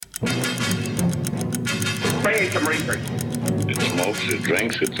Bring some research. It smokes, it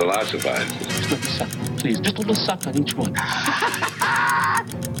drinks, it philosophizes. Just let me suck, please. Just a little suck on each one. My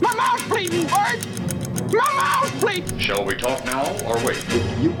mouth's bleeding, Bart! My mouth's bleeding! Shall we talk now or wait?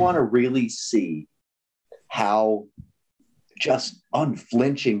 If you want to really see how just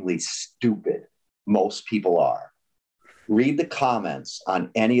unflinchingly stupid most people are, read the comments on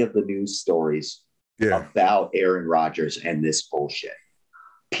any of the news stories about Aaron Rodgers and this bullshit.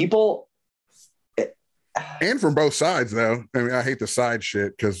 People... And from both sides, though. I mean, I hate the side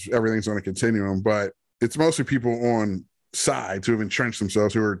shit because everything's on a continuum, but it's mostly people on sides who have entrenched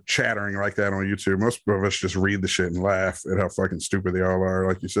themselves who are chattering like that on YouTube. Most of us just read the shit and laugh at how fucking stupid they all are,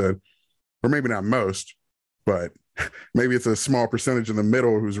 like you said. Or maybe not most, but maybe it's a small percentage in the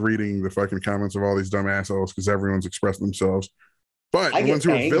middle who's reading the fucking comments of all these dumb assholes because everyone's expressing themselves. But the ones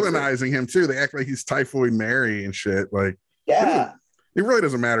who are villainizing him, too, they act like he's Typhoid Mary and shit. Like, yeah. It really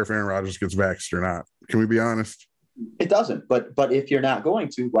doesn't matter if Aaron Rodgers gets vaxxed or not. Can we be honest? It doesn't. But if you're not going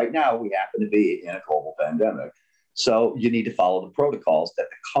to, right now we happen to be in a global pandemic. So you need to follow the protocols that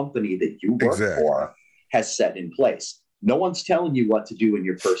the company that you work for has set in place. No one's telling you what to do in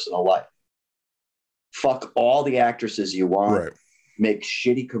your personal life. Fuck all the actresses you want. Right. Make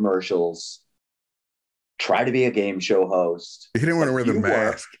shitty commercials. Try to be a game show host. You didn't want to wear the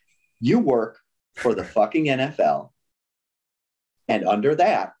mask. You work for the fucking NFL. And under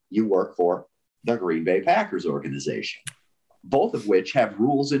that, you work for the Green Bay Packers organization, both of which have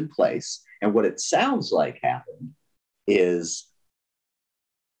rules in place. And what it sounds like happened is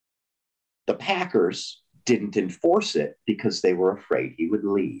the Packers didn't enforce it because they were afraid he would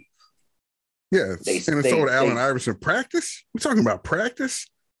leave. Yeah, and it's told Allen Iverson, practice? We're talking about practice?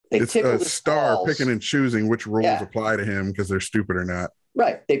 It's a star balls. Picking and choosing which rules apply to him because they're stupid or not.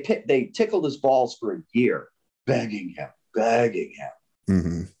 Right. They tickled his balls for a year, begging him.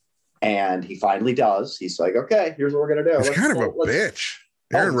 Mm-hmm. And he finally does. He's like, okay, here's what we're going to do. He's kind of a bitch.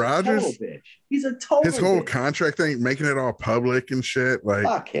 Aaron Rodgers. He's a total His whole bitch. Contract thing, making it all public and shit. Like,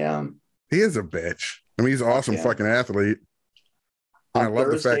 fuck him. He is a bitch. I mean, he's an awesome fucking athlete. And I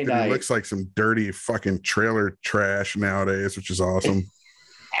love the fact that he looks like some dirty fucking trailer trash nowadays, which is awesome.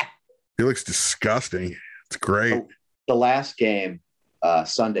 He looks disgusting. It's great. The last game,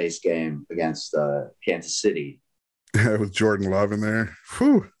 Sunday's game against Kansas City, with Jordan Love in there.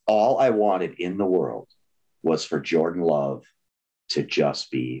 Whew. All I wanted in the world was for Jordan Love to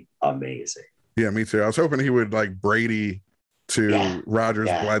just be amazing. Yeah, me too. I was hoping he would like Brady to Rodgers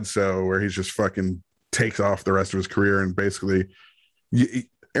Bledsoe, where he's just fucking takes off the rest of his career. And basically,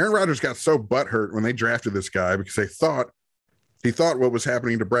 Aaron Rodgers got so butthurt when they drafted this guy because he thought what was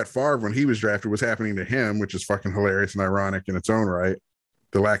happening to Brett Favre when he was drafted was happening to him, which is fucking hilarious and ironic in its own right.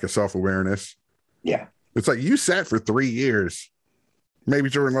 The lack of self-awareness. Yeah. It's like you sat for 3 years. Maybe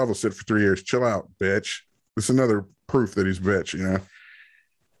Jordan Love will sit for 3 years. Chill out, bitch. It's another proof that he's bitch, you know,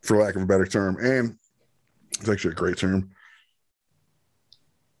 for lack of a better term. And it's actually a great term.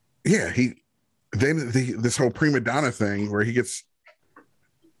 Yeah, this whole prima donna thing where he gets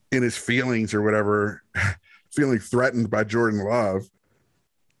in his feelings or whatever, feeling threatened by Jordan Love.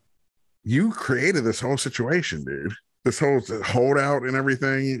 You created this whole situation, dude. This whole holdout and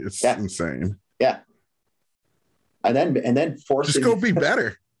everything. It's insane. Yeah. And then forcing just go be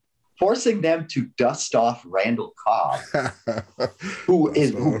better. Forcing them to dust off Randall Cobb,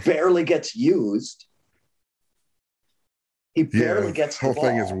 who barely gets used. He barely gets the whole ball.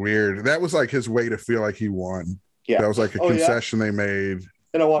 Thing is weird. That was like his way to feel like he won. Yeah. That was like a concession they made.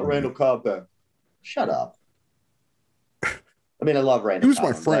 And I want Randall Cobb back. Shut up. I mean, I love Randall Cobb. He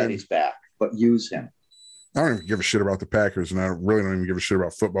was my friend. He's back, but use him. I don't even give a shit about the Packers, and I really don't even give a shit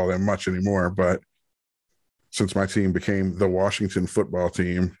about football that much anymore. But since my team became the Washington football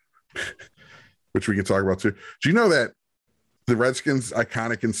team, which we can talk about too. Do you know that the Redskins'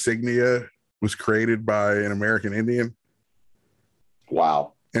 iconic insignia was created by an American Indian?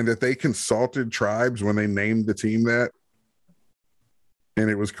 Wow. And that they consulted tribes when they named the team that? And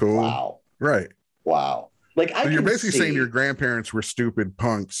it was cool. Wow. Right. Wow. Like so you're basically saying your grandparents were stupid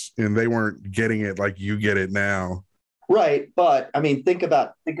punks and they weren't getting it like you get it now. Right. But I mean, think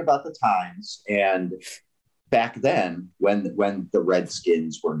about the times and back then when the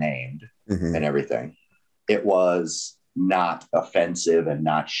Redskins were named and everything, it was not offensive and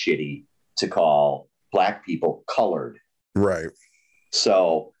not shitty to call black people colored. Right.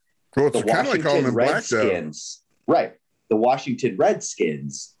 So it's kind of like calling them Redskins, right? The Washington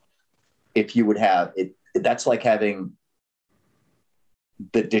Redskins, if you would have it, that's like having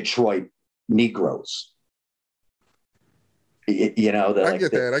the Detroit Negroes. You know, I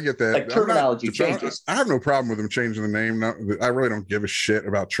get that. Like terminology changes. I have no problem with them changing the name. No, I really don't give a shit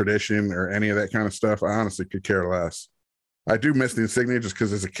about tradition or any of that kind of stuff. I honestly could care less. I do miss the insignia just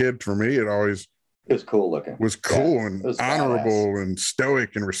because as a kid, for me, it was cool looking. Was cool and honorable and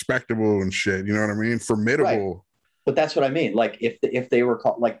stoic and respectable and shit. You know what I mean? Formidable. Right. But that's what I mean. Like if they were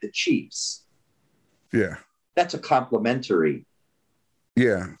called like the Chiefs. Yeah. That's a complimentary.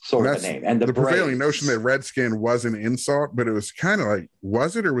 Yeah. Sort of a name. And the prevailing notion that redskin was an insult, but it was kind of like,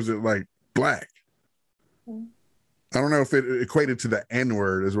 was it, or was it like black? I don't know if it equated to the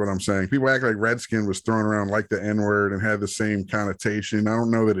N-word is what I'm saying. People act like redskin was thrown around like the N-word and had the same connotation. I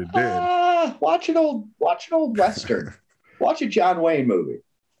don't know that it did. Watch an old Western. Watch a John Wayne movie.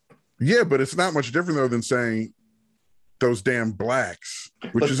 Yeah, but it's not much different though than saying those damn blacks,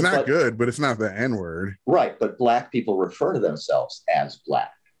 which is not good, but it's not the N-word. Right, but black people refer to themselves as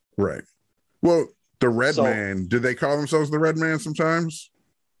black. Right. Well, the red man, did they call themselves the red man sometimes?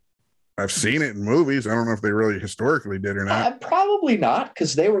 I've seen it in movies. I don't know if they really historically did or not. Probably not,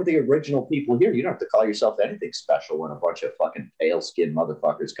 because they were the original people here. You don't have to call yourself anything special when a bunch of fucking pale-skinned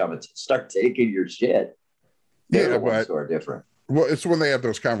motherfuckers come and start taking your shit. They're the ones who are different. Well, it's when they have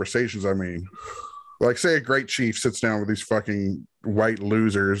those conversations, I mean. Like, say a great chief sits down with these fucking white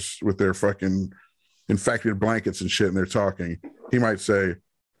losers with their fucking infected blankets and shit, and they're talking. He might say,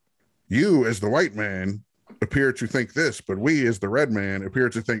 you, as the white man, appear to think this, but we, as the red man, appear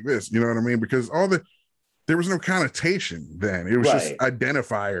to think this. You know what I mean? Because there was no connotation then. It was just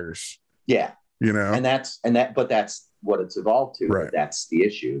identifiers. Yeah. You know? But that's what it's evolved to. Right. That's the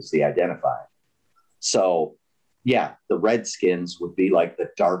issue, is the identifier. So, yeah, the Redskins would be like the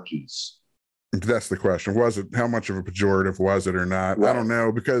darkies. That's the question. Was it, how much of a pejorative was it or not? Right. I don't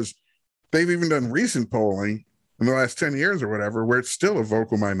know, because they've even done recent polling in the last 10 years or whatever, where it's still a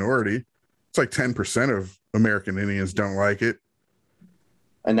vocal minority. It's like 10% of American Indians don't like it.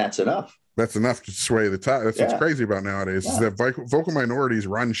 And that's enough. That's enough to sway the tide. That's what's crazy about nowadays, is that vocal minorities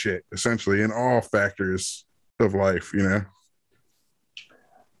run shit, essentially, in all factors of life, you know?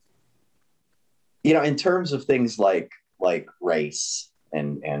 You know, in terms of things like race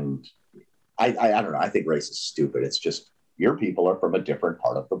and I don't know. I think race is stupid. It's just your people are from a different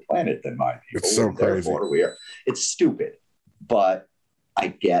part of the planet than my people. It's so crazy. It's stupid. But I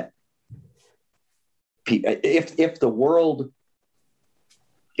get if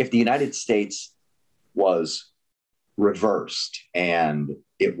the United States was reversed and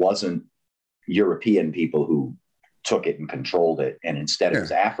it wasn't European people who took it and controlled it, and instead it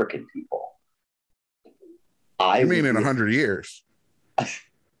was African people. I mean, in 100 years.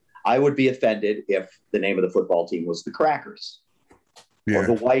 I would be offended if the name of the football team was the Crackers or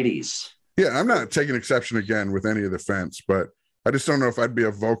the Whiteys. Yeah, I'm not taking exception again with any of the fence, but I just don't know if I'd be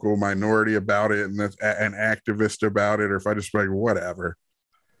a vocal minority about it and an activist about it, or if I just be like, whatever.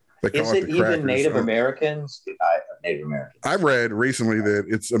 Is it even Native Americans? Native Americans. I've read recently that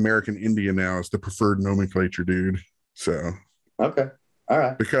it's American Indian now. It's the preferred nomenclature, dude. So. Okay. All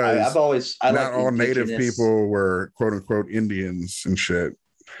right. Because not like all Native people were quote unquote Indians and shit.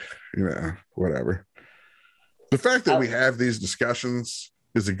 You know, whatever. The fact that we have these discussions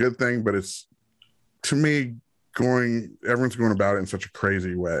is a good thing, but it's, to me, everyone's going about it in such a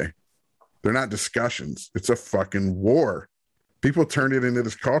crazy way. They're not discussions. It's a fucking war. People turned it into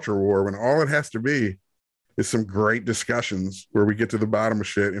this culture war when all it has to be is some great discussions where we get to the bottom of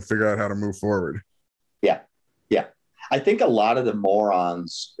shit and figure out how to move forward. Yeah. Yeah. I think a lot of the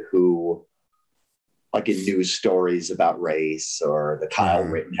morons who, like in news stories about race or the Kyle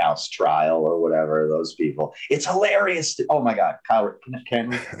Rittenhouse trial or whatever, those people, it's hilarious. Oh my God. Kyle,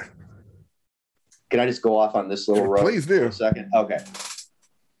 can I just go off on this little road? Please do. For a second. Okay.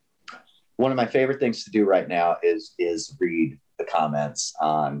 One of my favorite things to do right now is read the comments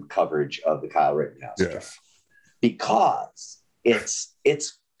on coverage of the Kyle Rittenhouse trial, because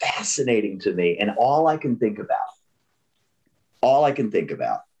it's fascinating to me. And all I can think about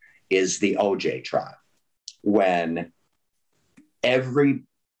is the OJ trial, when every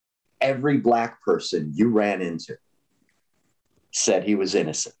black person you ran into said he was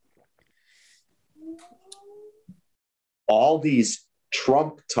innocent. All these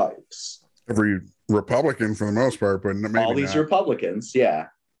Trump types, every Republican for the most part, but maybe all these Republicans,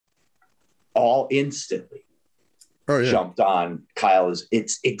 all instantly jumped on Kyle's.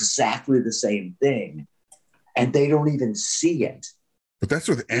 It's exactly the same thing, and they don't even see it. But that's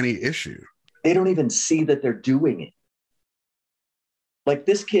with any issue. They don't even see that they're doing it. Like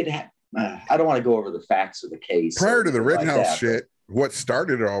this kid, I don't want to go over the facts of the case. Prior to the Rittenhouse shit, what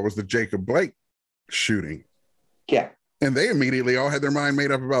started it all was the Jacob Blake shooting. Yeah. And they immediately all had their mind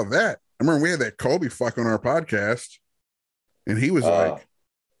made up about that. I remember we had that Colby fuck on our podcast. And he was like,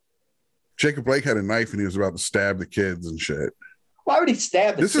 Jacob Blake had a knife and he was about to stab the kids and shit. Why would he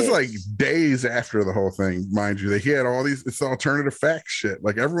stab the kids? This is like days after the whole thing, mind you. He had all these, it's alternative facts shit.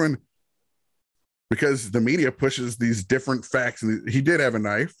 Like everyone, because the media pushes these different facts. And he did have a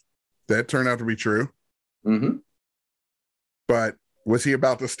knife. That turned out to be true. Mm-hmm. But was he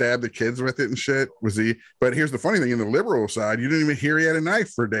about to stab the kids with it and shit? Was he? But here's the funny thing: in the liberal side, you didn't even hear he had a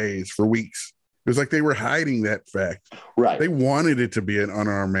knife for days, for weeks. It was like they were hiding that fact. Right. They wanted it to be an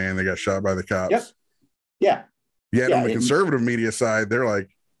unarmed man that got shot by the cops. Yep. Yeah. Yet on the conservative media side, they're like,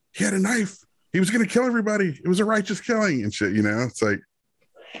 he had a knife. He was going to kill everybody. It was a righteous killing and shit. You know, it's like,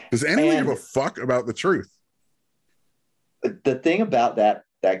 does anyone give a fuck about the truth? The thing about that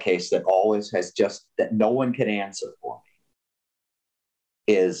case that always has just that no one can answer for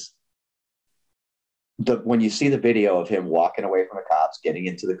me is when you see the video of him walking away from the cops, getting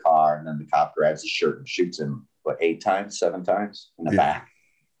into the car, and then the cop grabs his shirt and shoots him, 7 times in the back.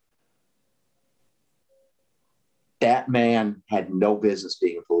 That man had no business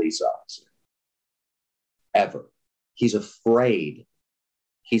being a police officer. Ever. He's afraid.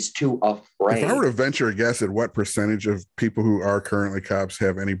 He's too afraid. If I were to venture a guess at what percentage of people who are currently cops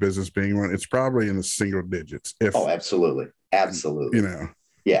have any business being one, it's probably in the single digits. Absolutely. Absolutely. You know.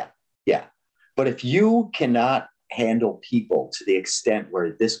 Yeah. Yeah. But if you cannot handle people to the extent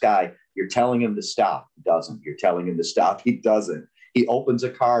where this guy, you're telling him to stop, he doesn't. You're telling him to stop, he doesn't. He opens a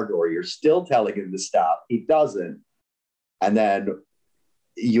car door, you're still telling him to stop, he doesn't. And then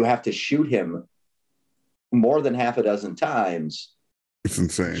you have to shoot him more than half a dozen times. It's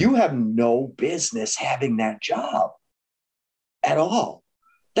insane. You have no business having that job at all.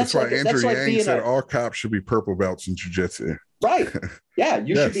 That's why Andrew Yang said all cops should be purple belts in jiu-jitsu. Right. Yeah.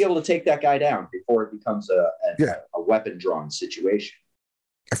 You should be able to take that guy down before it becomes a weapon drawn situation.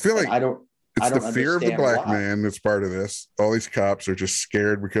 I feel like it's the fear of the black man that's part of this. All these cops are just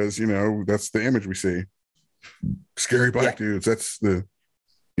scared because, you know, that's the image we see. Scary black dudes. That's the,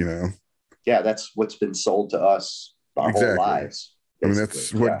 you know. Yeah, that's what's been sold to us our whole lives. I mean,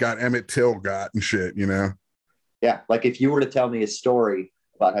 that's what got Emmett Till got and shit, you know. Yeah, like if you were to tell me a story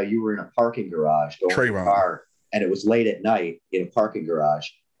about how you were in a parking garage going to a car, and it was late at night in a parking garage,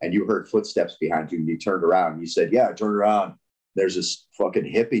 and you heard footsteps behind you, and you turned around, and you said, "Yeah, turn around. There's this fucking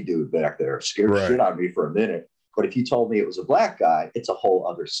hippie dude back there, scared the shit out of me for a minute." But if you told me it was a black guy, it's a whole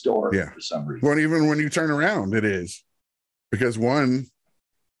other story for some reason. Well, even when you turn around, it is because of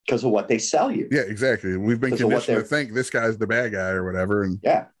what they sell you. Yeah, exactly. We've been conditioned to think this guy's the bad guy or whatever. And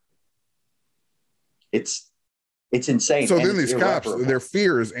it's insane. So then these cops, their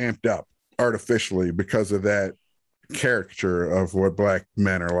fear is amped up artificially because of that caricature of what black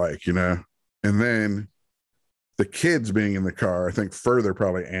men are like, you know. And then the kids being in the car, I think further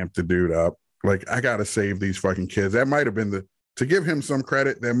probably amped the dude up. Like, I gotta save these fucking kids. That might have been to give him some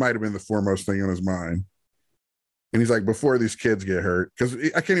credit, that might have been the foremost thing on his mind. And he's like, before these kids get hurt, because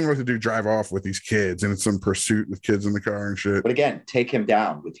I can't even know what to do, drive off with these kids, and it's some pursuit with kids in the car and shit. But again, take him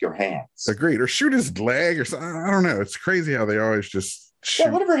down with your hands. Agreed. Or shoot his leg or something. I don't know. It's crazy how they always just shoot. Yeah,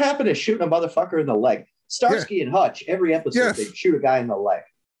 whatever happened to shooting a motherfucker in the leg? Starsky and Hutch, every episode, they shoot a guy in the leg.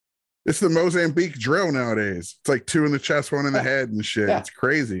 It's the Mozambique drill nowadays. It's like 2 in the chest, 1 in the head and shit. It's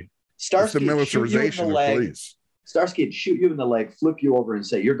crazy. Starsky it's the militarization of police. Starsky would shoot you in the leg, flip you over, and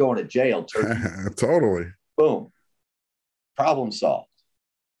say, "You're going to jail, turkey." Totally. Boom. Problem solved.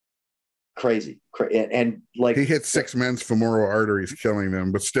 Crazy. And like he hit 6 men's femoral arteries, killing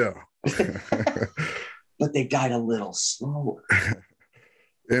them, but still. But they died a little slower.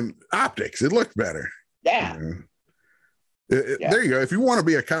 In optics, it looked better. Yeah. There you go. If you want to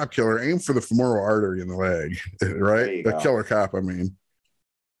be a cop killer, aim for the femoral artery in the leg, right? A killer cop, I mean.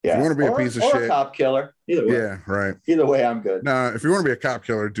 Yeah. If you want to be a piece of shit. A cop killer. Either way. Yeah, right. Either way, I'm good. Nah, if you want to be a cop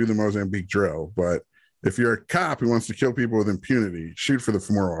killer, do the Mozambique drill. But if you're a cop who wants to kill people with impunity, shoot for the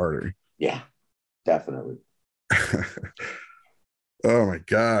femoral artery. Yeah, definitely. Oh my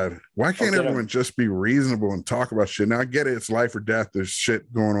God. Why can't everyone just be reasonable and talk about shit? Now I get it, it's life or death. There's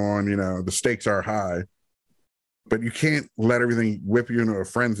shit going on, you know, the stakes are high. But you can't let everything whip you into a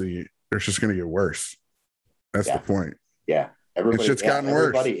frenzy. It's just going to get worse. That's the point. Yeah. It's just gotten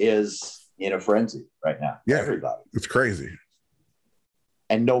worse. Everybody is in a frenzy right now. Yeah. Everybody. It's crazy.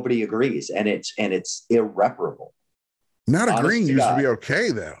 And nobody agrees. And it's irreparable. Not agreeing used to be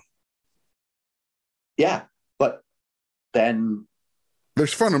okay, though. Yeah. But then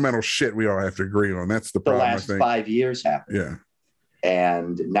there's fundamental shit we all have to agree on. That's the problem. The last 5 years happened. Yeah.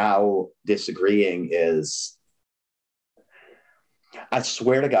 And now disagreeing is, I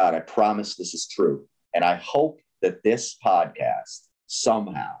swear to God, I promise this is true. And I hope that this podcast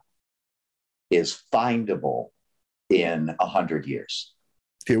somehow is findable in 100 years.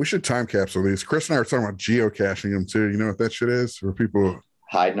 Yeah, we should time capsule these. Chris and I were talking about geocaching them too. You know what that shit is? Where people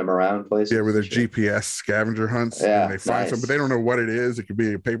hiding them around places. Yeah, with their GPS scavenger hunts. Yeah, and they find something, but they don't know what it is. It could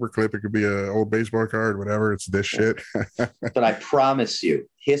be a paper clip. It could be an old baseball card, whatever. It's this shit. But I promise you,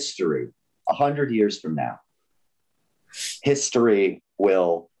 history, 100 years from now, history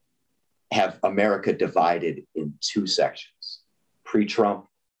will have America divided in two sections: pre-Trump,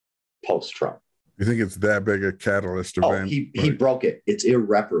 post-Trump. You think it's that big a catalyst event? Oh, he broke it. It's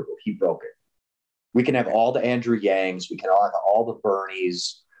irreparable. He broke it. We can have all the Andrew Yangs. We can have all the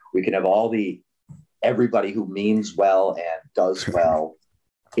Bernies. We can have everybody who means well and does well.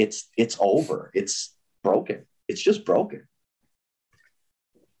 It's over. It's broken. It's just broken.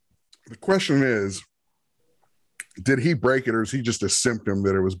 The question is, did he break it, or is he just a symptom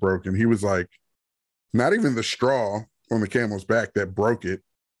that it was broken? He was like, not even the straw on the camel's back that broke it,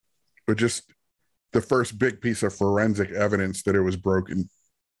 but just the first big piece of forensic evidence that it was broken.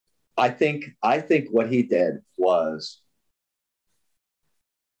 I think what he did was,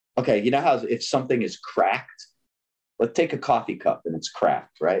 okay, you know how if something is cracked, let's take a coffee cup and it's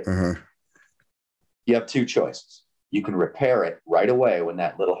cracked, right? Uh-huh. You have two choices. You can repair it right away when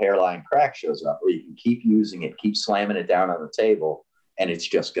that little hairline crack shows up, or you can keep using it, keep slamming it down on the table, and it's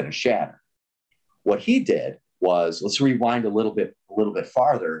just going to shatter. What he did was, let's rewind a little bit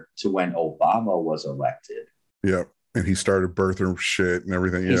farther to when Obama was elected. Yep. And he started birther shit and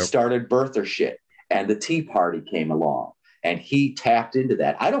everything. He started birther shit. And the Tea Party came along and he tapped into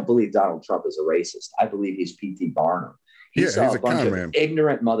that. I don't believe Donald Trump is a racist. I believe he's P.T. Barnum. He's a bunch of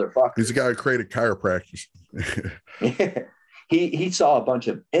ignorant motherfuckers. He's a guy who created chiropractors. He saw a bunch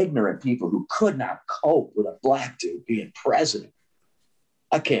of ignorant people who could not cope with a black dude being president.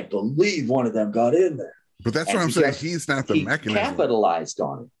 I can't believe one of them got in there. But that's what I'm saying. He's not the mechanism. He capitalized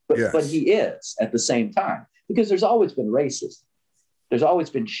on it. But he is at the same time. Because there's always been racism. There's always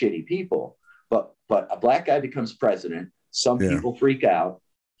been shitty people. But a black guy becomes president. Some people freak out.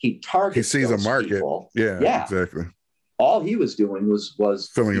 He targets. He sees a market. People. Yeah, exactly. All he was doing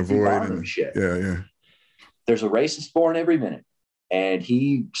was filling a void and shit. Yeah. There's a racist born every minute. And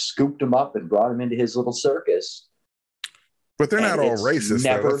he scooped him up and brought him into his little circus. But they're not all racist.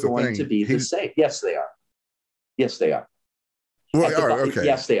 Never going to be the same. Yes, they are. Yes, they are. Well, all right, okay.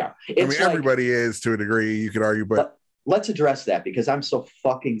 Yes, they are. It's everybody is to a degree, you could argue, but let's address that, because I'm so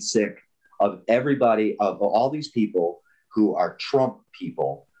fucking sick of everybody, of all these people who are Trump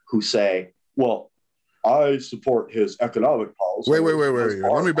people who say, well, I support his economic policy. Wait.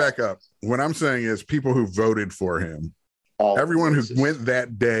 Let me back up. What I'm saying is people who voted for him, everyone who went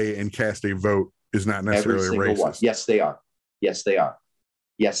that day and cast a vote is not necessarily racist. One. Yes, they are. Yes, they are.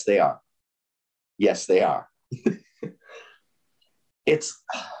 Yes, they are. Yes, they are.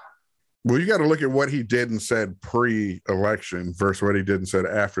 Well, you got to look at what he did and said pre-election versus what he did and said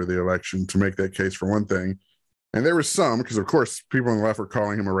after the election to make that case, for one thing. And there was some, because of course people on the left were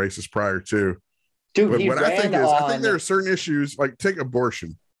calling him a racist prior to. Dude, but what I think there are certain issues, like take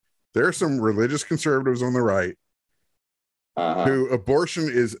abortion. There are some religious conservatives on the right who abortion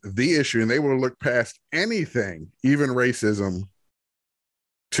is the issue, and they will look past anything, even racism.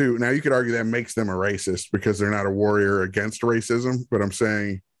 Now, you could argue that makes them a racist because they're not a warrior against racism, but I'm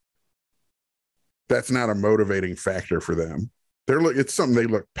saying that's not a motivating factor for them. It's something they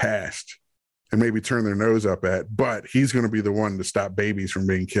look past and maybe turn their nose up at, but he's going to be the one to stop babies from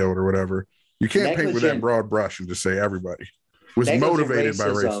being killed or whatever. You can't paint with that broad brush and just say everybody was motivated by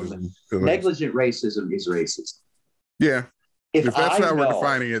racism. Negligent racism is racist. Yeah. If that's how we're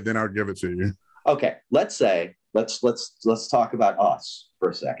defining it, then I'll give it to you. Okay. Let's talk about us for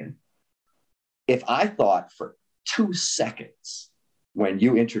a second. If I thought for 2 seconds when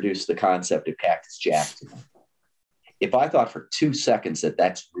you introduced the concept of Cactus Jack to me, if I thought for 2 seconds that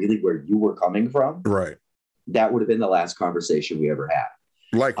that's really where you were coming from, right, that would have been the last conversation we ever had.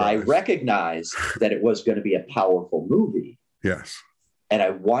 Likewise. I recognized that it was going to be a powerful movie. Yes. And I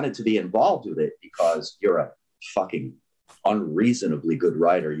wanted to be involved with it because you're a fucking unreasonably good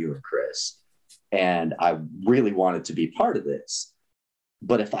writer, you and Chris. And I really wanted to be part of this.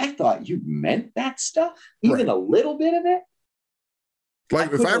 But if I thought you meant that stuff, even a little bit of it,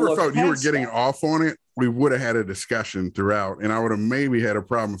 like if I ever felt you were getting off on it, we would have had a discussion throughout, and I would have maybe had a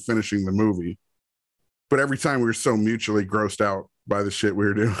problem finishing the movie. But every time we were so mutually grossed out by the shit we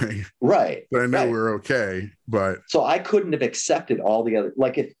were doing, right? But I know we were okay. But so I couldn't have accepted all the other,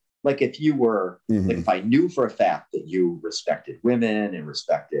 like if you were, like if I knew for a fact that you respected women and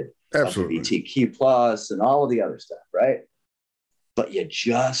respected LGBTQ plus and all of the other stuff, right? But you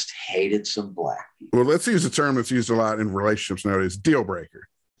just hated some black people. Well, let's use a term that's used a lot in relationships nowadays: deal breaker.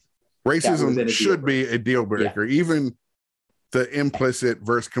 Racism should be a deal breaker, even the implicit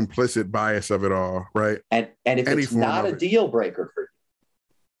versus complicit bias of it all, right? And if it's not a deal breaker for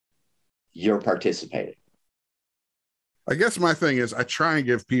you, you're participating. I guess my thing is I try and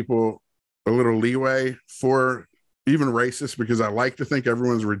give people a little leeway for even racist, because I like to think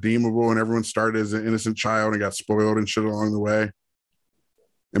everyone's redeemable and everyone started as an innocent child and got spoiled and shit along the way.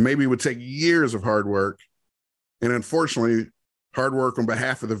 And maybe it would take years of hard work. And unfortunately, hard work on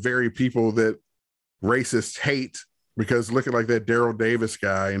behalf of the very people that racists hate, because look at like that Daryl Davis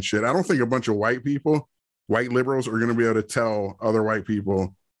guy and shit. I don't think a bunch of white people, white liberals, are going to be able to tell other white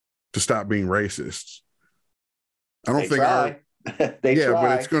people to stop being racists. I don't think they try.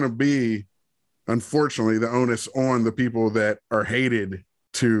 But it's going to be, unfortunately, the onus on the people that are hated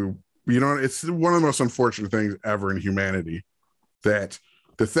to, it's one of the most unfortunate things ever in humanity, that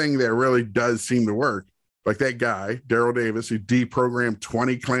the thing that really does seem to work, like that guy, Daryl Davis, who deprogrammed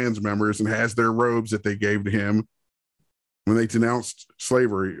 20 Klans members and has their robes that they gave to him when they denounced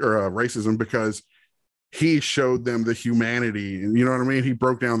slavery or racism, because he showed them the humanity. And you know what I mean? He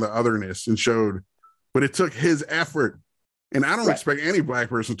broke down the otherness and showed, but it took his effort. And I don't expect any black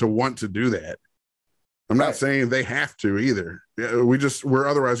person to want to do that. I'm not saying they have to either. We're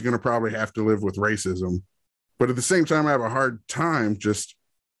otherwise going to probably have to live with racism. But at the same time, I have a hard time just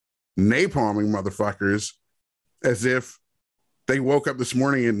napalming motherfuckers as if they woke up this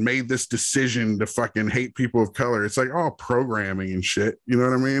morning and made this decision to fucking hate people of color. It's like all programming and shit. You know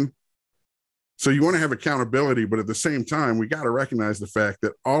what I mean? So you want to have accountability, but at the same time, we got to recognize the fact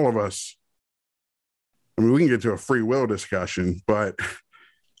that all of us, I mean, we can get to a free will discussion, but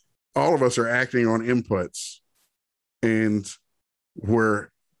all of us are acting on inputs, and we're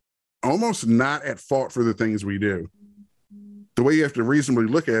almost not at fault for the things we do. The way you have to reasonably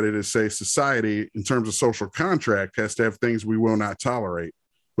look at it is, say, society, in terms of social contract, has to have things we will not tolerate.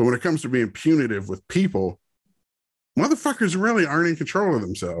 But when it comes to being punitive with people, motherfuckers really aren't in control of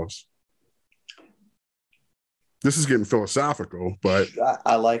themselves. This is getting philosophical, but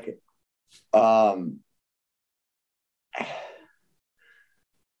I like it.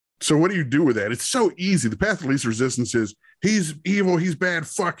 So what do you do with that? It's so easy. The path of least resistance is, he's evil, he's bad,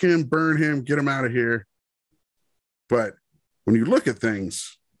 fuck him, burn him, get him out of here. But when you look at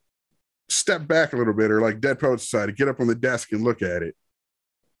things, step back a little bit, or like Dead Poets Society, get up on the desk and look at it.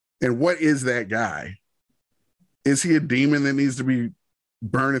 And what is that guy? Is he a demon that needs to be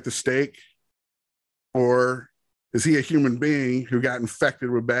burned at the stake? Or is he a human being who got infected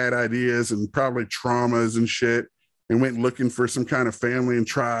with bad ideas and probably traumas and shit, and went looking for some kind of family and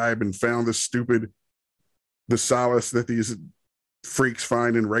tribe and found the solace that these freaks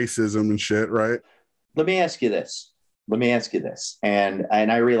find in racism and shit, right? Let me ask you this. And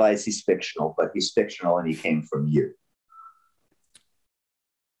I realize he's fictional, but he's fictional and he came from you.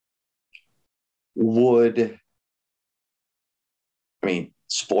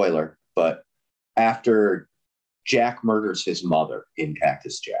 Spoiler, but after Jack murders his mother in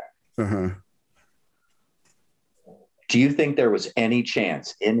Cactus Jack, do you think there was any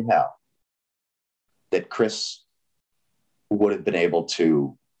chance in hell that Chris would have been able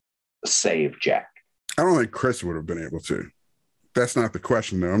to save Jack? I don't think Chris would have been able to. That's not the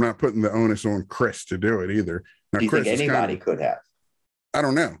question, though. I'm not putting the onus on Chris to do it either. Now, do you Chris think anybody could have? I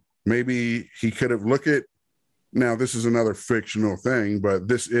don't know. Maybe he could have looked at, now this is another fictional thing, but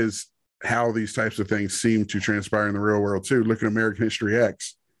this is how these types of things seem to transpire in the real world too. Look at American History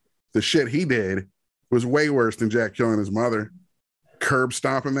X. The shit he did was way worse than Jack killing his mother. Curb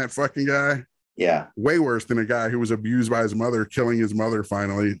stomping that fucking guy. Yeah. Way worse than a guy who was abused by his mother, killing his mother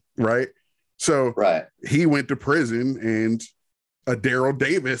finally, right? So he went to prison, and a Daryl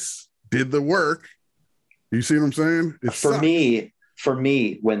Davis did the work. You see what I'm saying? For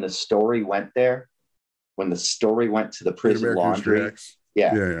me, when the story went there, when the story went to the prison laundry,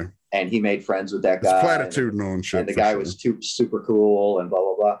 yeah, and he made friends with that guy. It's platitudinal and shit. And the guy was super cool and blah,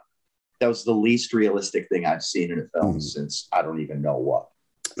 blah, blah. That was the least realistic thing I've seen in a film since I don't even know what.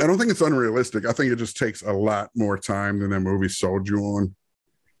 I don't think it's unrealistic. I think it just takes a lot more time than that movie sold you on.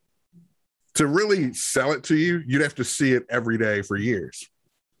 To really sell it to you, you'd have to see it every day for years.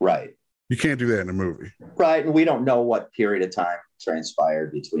 Right. You can't do that in a movie. Right. And we don't know what period of time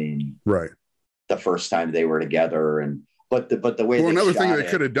transpired between the first time they were together. But the way another thing they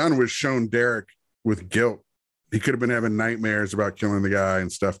could have done was shown Derek with guilt. He could have been having nightmares about killing the guy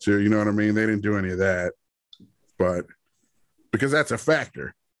and stuff too. You know what I mean? They didn't do any of that. But because that's a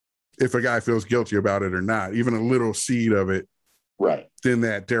factor. If a guy feels guilty about it or not, even a little seed of it. Right. Then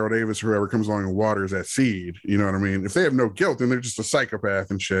that Daryl Davis, whoever comes along and waters that seed, you know what I mean? If they have no guilt, then they're just a psychopath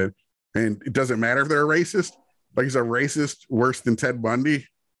and shit. And it doesn't matter if they're a racist. Like, is a racist worse than Ted Bundy?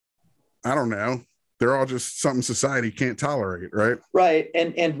 I don't know. They're all just something society can't tolerate, right? Right.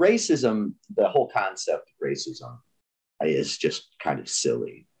 And racism, the whole concept of racism is just kind of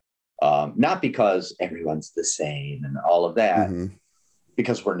silly. Not because everyone's the same and all of that,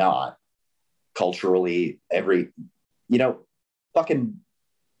 because we're not. Culturally, fucking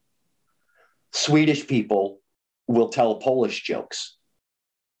Swedish people will tell Polish jokes.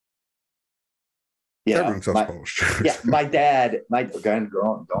 Everyone tells Polish jokes. Yeah, my dad, going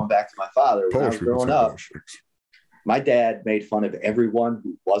back to my father, when I was growing up, my dad made fun of everyone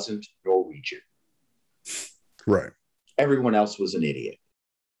who wasn't Norwegian. Right. Everyone else was an idiot.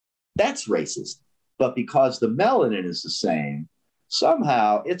 That's racist. But because the melanin is the same,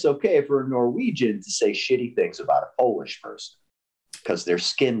 somehow it's okay for a Norwegian to say shitty things about a Polish person because their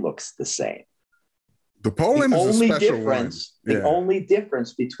skin looks the same. The Poland is a special one. The only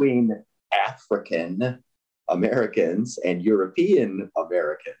difference between African Americans and European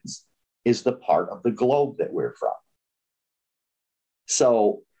Americans is the part of the globe that we're from.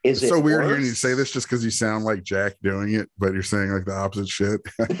 So it's so weird hearing you say this just because you sound like Jack doing it, but you're saying like the opposite shit.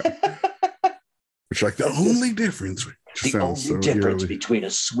 It's like the only difference. The only difference between a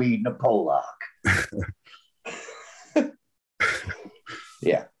Swede and a Polak.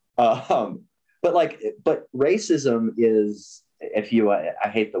 Yeah. But racism is, I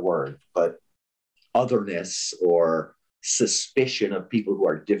hate the word, but otherness or suspicion of people who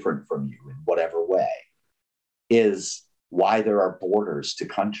are different from you in whatever way is why there are borders to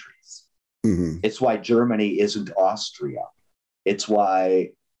countries. It's why Germany isn't Austria. It's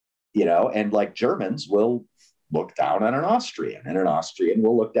why, and like Germans will look down on an Austrian and an Austrian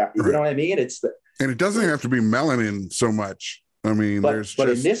will look down. You know what I mean? And it doesn't have to be melanin so much. I mean, but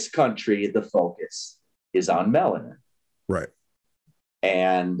in this country, the focus is on melanin. Right.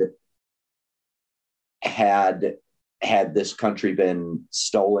 And had this country been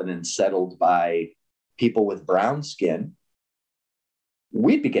stolen and settled by people with brown skin,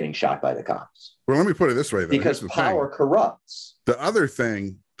 we'd be getting shot by the cops. Well, let me put it this way, though. Because power corrupts. The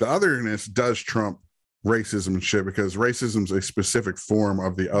otherness does trump racism and shit, because racism is a specific form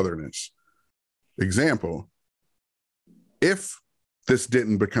of the otherness. Example, if this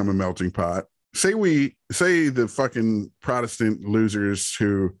didn't become a melting pot, say the fucking Protestant losers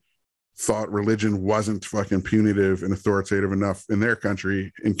who thought religion wasn't fucking punitive and authoritative enough in their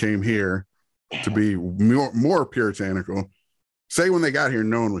country and came here to be more puritanical. Say when they got here,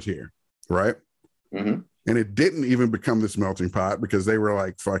 no one was here, right? And it didn't even become this melting pot because they were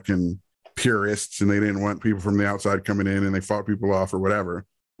like fucking purists and they didn't want people from the outside coming in and they fought people off or whatever.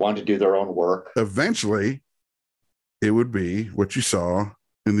 Wanted to do their own work. Eventually, it would be what you saw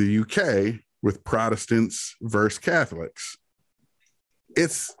in the UK with Protestants versus Catholics.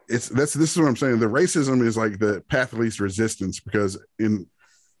 This is what I'm saying. The racism is like the path of least resistance, because you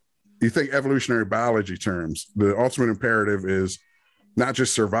think evolutionary biology terms, the ultimate imperative is not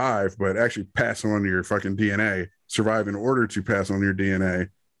just survive, but actually pass on your fucking DNA. Survive in order to pass on your DNA.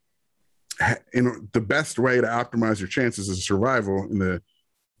 The best way to optimize your chances of survival in the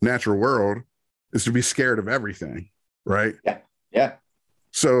natural world is to be scared of everything, right? Yeah.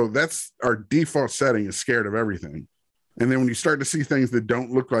 So that's our default setting, is scared of everything. And then when you start to see things that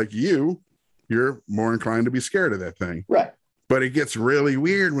don't look like you're more inclined to be scared of that thing. Right. But it gets really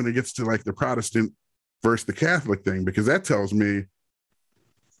weird when it gets to like the Protestant versus the Catholic thing, because that tells me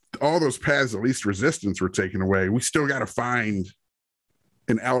all those paths of least resistance were taken away. We still got to find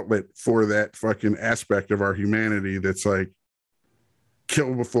an outlet for that fucking aspect of our humanity that's like,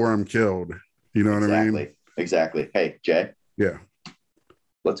 kill before I'm killed. You know what I mean? Exactly. Hey, Jay. Yeah.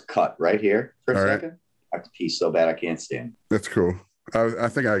 Let's cut right here for a second. I have to pee so bad I can't stand. That's cool. I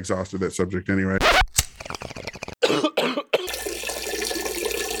think I exhausted that subject anyway.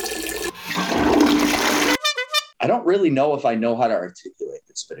 I don't really know if I know how to articulate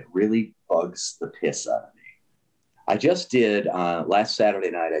this, but it really bugs the piss out of me. I just did, last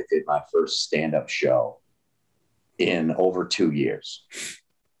Saturday night, I did my first stand-up show in over 2 years.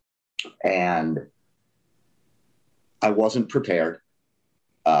 And I wasn't prepared.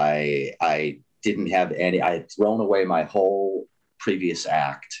 I didn't have any, I had thrown away my whole previous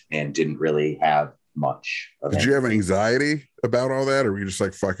act and didn't really have much of Did you have anxiety about all that, or were you just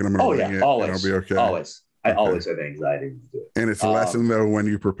like, fucking, I'm going to wing it always, and I'll be okay? Always. I always have anxiety to do it. And it's a lesson, though, when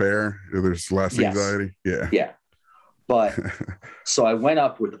you prepare, there's less anxiety. Yeah. But so I went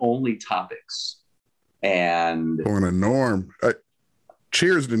up with only topics and going to Norm.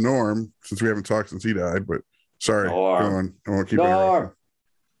 Cheers to Norm, since we haven't talked since he died, but sorry. Go on. I won't keep Norm.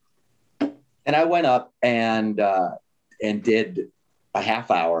 And I went up and did a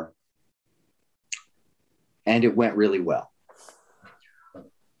half hour, and it went really well.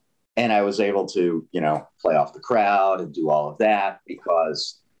 And I was able to, play off the crowd and do all of that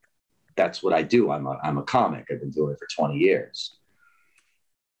because that's what I do. I'm a comic. I've been doing it for 20 years.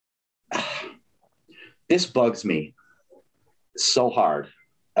 This bugs me so hard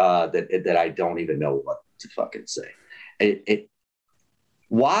that I don't even know what to fucking say.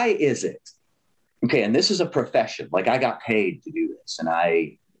 Why is it? Okay, and this is a profession. Like, I got paid to do this.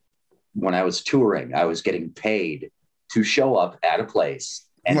 And when I was touring, I was getting paid to show up at a place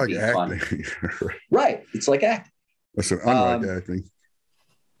and like be acting. funny. Right. It's like acting. Listen, unlike acting.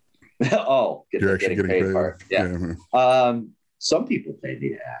 Oh, you're actually getting paid. Part. Yeah. Some people pay me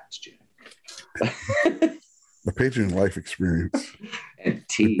to act, Jim. I paid you in life experience. And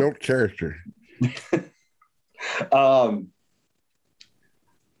tea. Built character.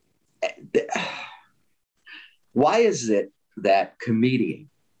 Why is it that comedian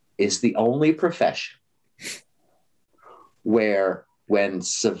is the only profession where when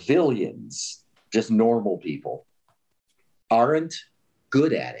civilians, just normal people, aren't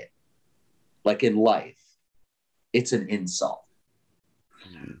good at it, like in life, it's an insult?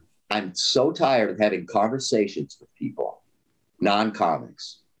 I'm so tired of having conversations with people,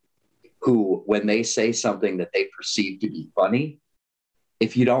 non-comics, who, when they say something that they perceive to be funny,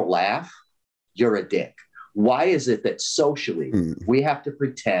 if you don't laugh, you're a dick. Why is it that socially we have to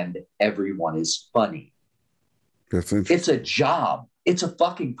pretend everyone is funny? That's interesting. It's a job. It's a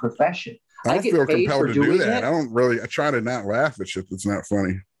fucking profession. I don't feel compelled to do that. I try to not laugh at shit that's not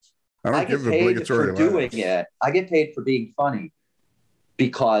funny. I don't give obligatory for doing it. I get paid for being funny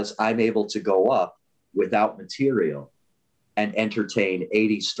because I'm able to go up without material and entertain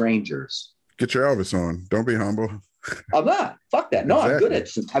 80 strangers. Get your Elvis on. Don't be humble. I'm not. Fuck that. No,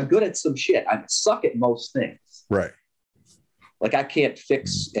 Exactly. I'm good at some shit. I suck at most things. Right. Like, I can't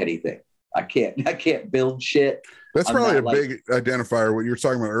fix anything. I can't build shit. That's probably a big identifier. What you were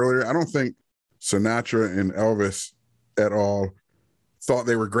talking about earlier. I don't think Sinatra and Elvis at all thought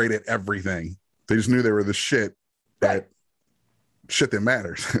they were great at everything. They just knew they were the shit at shit that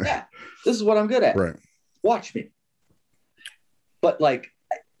matters. Yeah. This is what I'm good at. Right. Watch me. But like,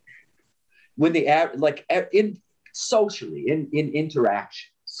 when socially in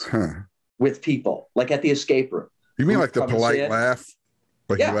interactions with people, like at the escape room. You mean like the polite laugh?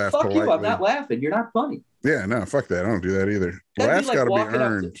 Like, yeah, you laugh fuck politely. you. I'm not laughing. You're not funny. Yeah, no, fuck that. I don't do that either. Laugh's got to be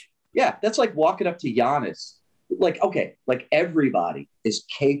earned. That's like walking up to Giannis. Like, okay, like everybody is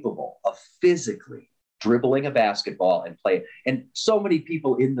capable of physically dribbling a basketball and play. And so many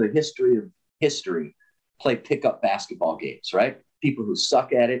people in the history play pickup basketball games, right? People who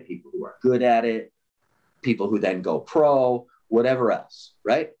suck at it, people who are good at it, people who then go pro, whatever else,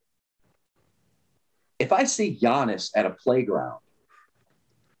 right? If I see Giannis at a playground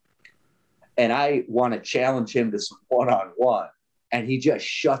and I want to challenge him to some one-on-one and he just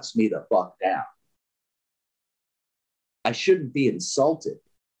shuts me the fuck down, I shouldn't be insulted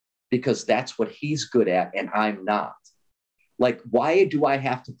because that's what he's good at and I'm not. Like, why do I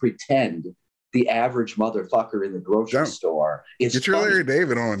have to pretend the average motherfucker in the grocery store is Get your funny? Larry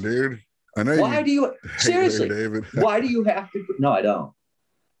David on, dude. I know. Why do you seriously? David. Why do you have to? No, I don't.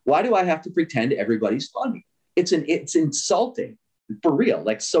 Why do I have to pretend everybody's funny? It's insulting for real,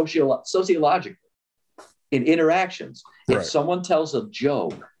 like sociologically in interactions. If someone tells a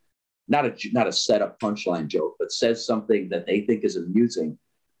joke, not a set up punchline joke, but says something that they think is amusing,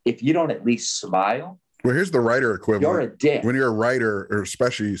 if you don't at least smile, well, here's the writer equivalent. You're a dick. When you're a writer, or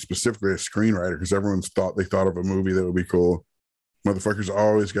specifically a screenwriter, because everyone's thought of a movie that would be cool. Motherfuckers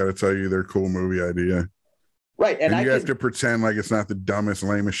always got to tell you their cool movie idea. Right. And you have to pretend like it's not the dumbest,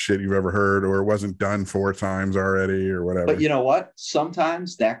 lamest shit you've ever heard, or it wasn't done 4 times already, or whatever. But you know what?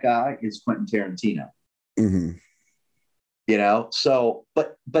 Sometimes that guy is Quentin Tarantino. Mm-hmm. You know, so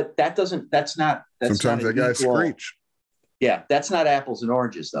but that's not sometimes that guy Screech. Yeah, that's not apples and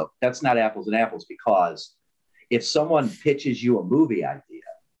oranges, though. That's not apples and apples, because if someone pitches you a movie idea,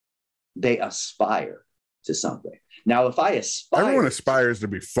 they aspire to something. Now, if I aspire, everyone aspires to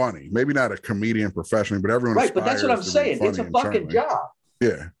be funny. Maybe not a comedian professionally, but everyone right. But that's what I'm saying. It's a fucking job.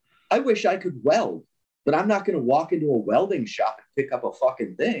 Yeah. I wish I could weld, but I'm not going to walk into a welding shop and pick up a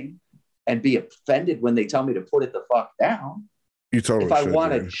fucking thing and be offended when they tell me to put it the fuck down. You totally. If I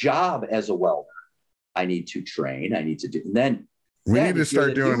want a job as a welder, I need to train. I need to do. And then we need to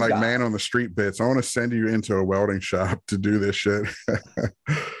start doing like man on the street bits. I want to send you into a welding shop to do this shit.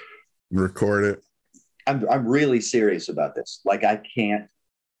 Record it. I'm really serious about this. Like, I can't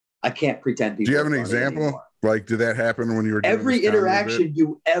pretend. Do you have an example? Anymore. Like, did that happen when you were doing every interaction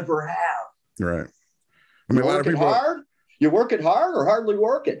you ever have? Right. I mean, a lot of people. Hard? You're working hard or hardly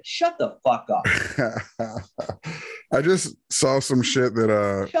working? Shut the fuck up. I just saw some shit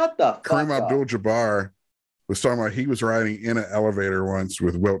that Shut the fuck Kareem up. Abdul-Jabbar was talking about. He was riding in an elevator once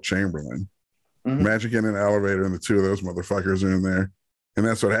with Wilt Chamberlain. Mhm. Imagine getting in an elevator and the two of those motherfuckers are in there. And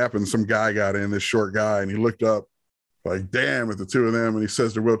that's what happened. Some guy got in, this short guy, and he looked up like, damn, at the two of them. And he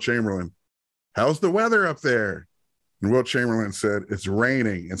says to Wilt Chamberlain, how's the weather up there? And Wilt Chamberlain said, it's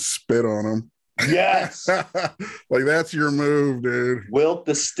raining, and spit on him. Yes. Like, that's your move, dude. Wilt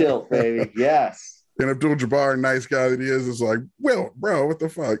the stilt, baby. Yes. And Abdul-Jabbar, nice guy that he is like, Wilt, bro, what the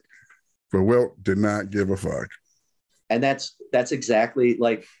fuck? But Wilt did not give a fuck. And that's exactly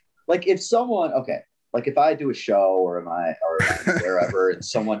like if someone, okay, like if I do a show or am I wherever and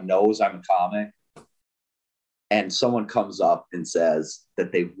someone knows I'm a comic and someone comes up and says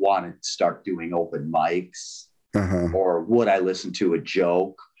that they want to start doing open mics, or would I listen to a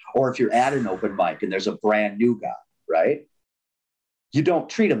joke? Or if you're at an open mic and there's a brand new guy, right? You don't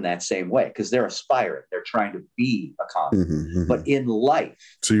treat them that same way because they're aspiring. They're trying to be a comic. But in life,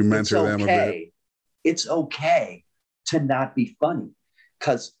 so you mentor them a bit. It's okay to not be funny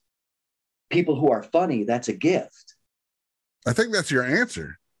because people who are funny, that's a gift. I think that's your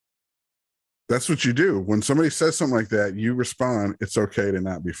answer. That's what you do. When somebody says something like that, you respond, it's okay to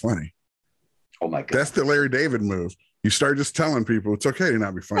not be funny. Oh my God. That's the Larry David move. You start just telling people it's okay to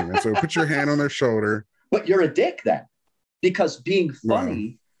not be funny. And so put your hand on their shoulder. But you're a dick then. Because being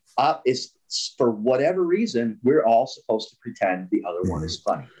funny is, for whatever reason, we're all supposed to pretend the other one is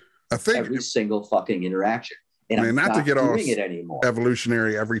funny. I think every single fucking interaction. And I'm not to get doing it anymore.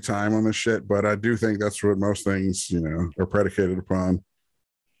 Evolutionary every time on this shit, but I do think that's what most things, are predicated upon.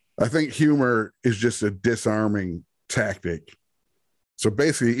 I think humor is just a disarming tactic. So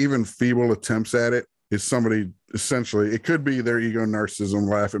basically, even feeble attempts at it is somebody essentially, it could be their ego, narcissism,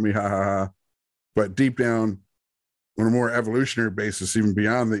 laugh at me, ha ha ha. But deep down, on a more evolutionary basis, even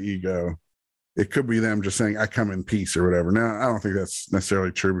beyond the ego, it could be them just saying, I come in peace or whatever. Now, I don't think that's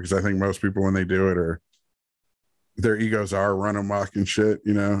necessarily true because I think most people, when they do it, their egos are run amok and shit,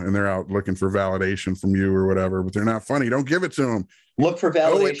 and they're out looking for validation from you or whatever, but they're not funny. Don't give it to them. Look for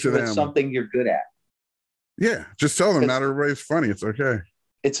validation with something you're good at. Yeah. Just tell them not everybody's funny. It's okay.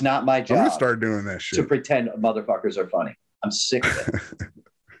 It's not my job. I'm going to start doing that shit. To pretend motherfuckers are funny. I'm sick of it.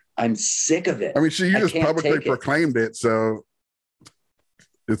 I'm sick of it. I mean, you just publicly proclaimed it. So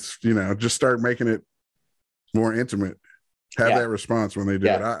it's, just start making it more intimate. Have that response when they do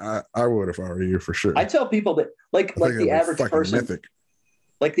it. I would if I were you, for sure. I tell people that like the average person, mythic.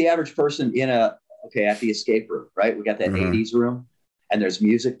 Like the average person at the escape room, right? We got that 80s room and there's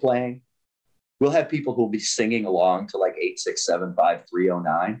music playing. We'll have people who'll be singing along to like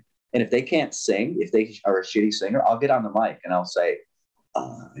 8675309. And if they can't sing, if they are a shitty singer, I'll get on the mic and I'll say,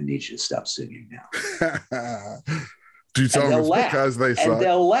 I need you to stop singing now. Do you tell them it's because they suck? And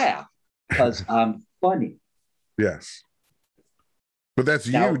they'll laugh because I'm funny. Yes. But that's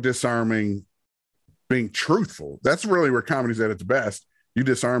you disarming, being truthful. That's really where comedy's at its best. You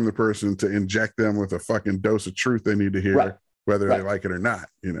disarm the person to inject them with a fucking dose of truth they need to hear, whether they like it or not,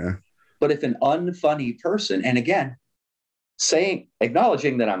 But if an unfunny person, and again,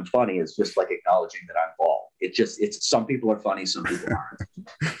 acknowledging that I'm funny is just like acknowledging that I'm bald. It's some people are funny, some people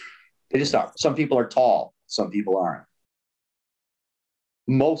aren't. They just aren't. Some people are tall, some people aren't.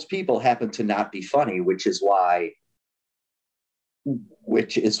 Most people happen to not be funny, which is why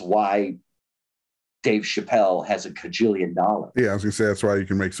Dave Chappelle has a cajillion dollars. Yeah, I was gonna say that's why you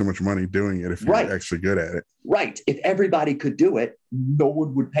can make so much money doing it if you're actually good at it. Right. If everybody could do it, no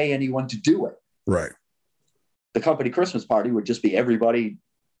one would pay anyone to do it. Right. The company Christmas party would just be everybody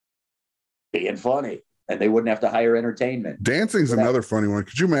being funny, and they wouldn't have to hire entertainment. Dancing's another funny one.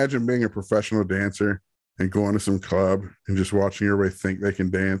 Could you imagine being a professional dancer and going to some club and just watching everybody think they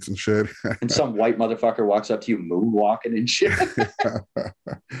can dance and shit? And some white motherfucker walks up to you moonwalking and shit.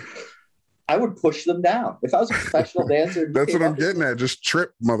 I would push them down. If I was a professional dancer. That's what I'm getting at. Just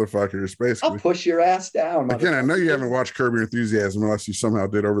trip motherfuckers, basically. I'll push your ass down. Again, I know you haven't watched Curb Your Enthusiasm unless you somehow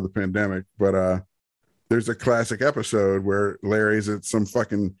did over the pandemic, but there's a classic episode where Larry's at some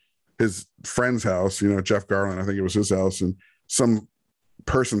his friend's house, Jeff Garland, I think it was his house, and some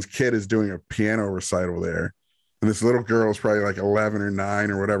person's kid is doing a piano recital there. And this little girl is probably like 11 or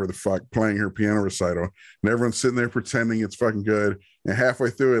 9 or whatever the fuck, playing her piano recital. And everyone's sitting there pretending it's fucking good. And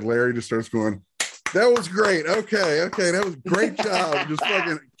halfway through it, Larry just starts going, that was great. Okay. That was a great job. Just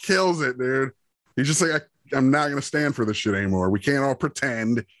fucking kills it, dude. He's just like, I'm not going to stand for this shit anymore. We can't all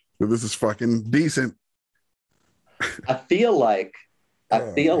pretend that this is fucking decent. I feel like,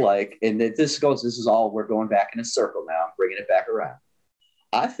 and this is all, we're going back in a circle now, bringing it back around.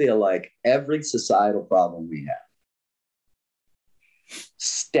 I feel like every societal problem we have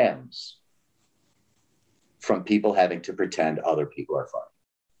stems from people having to pretend other people are funny.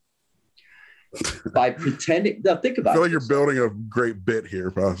 By pretending, now think about it. I feel like you're building a great bit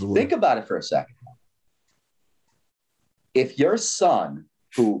here, possibly. Think about it for a second. If your son,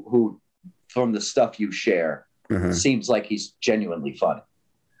 who from the stuff you share, seems like he's genuinely funny,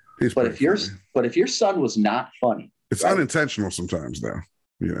 but if your son was not funny, it's right? Unintentional sometimes, though.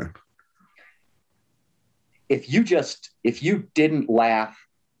 Yeah. If you didn't laugh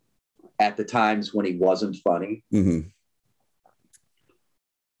at the times when he wasn't funny,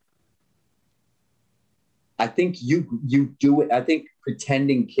 I think you do it. I think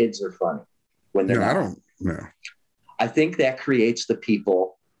pretending kids are funny when they're not. I don't know. I think that creates the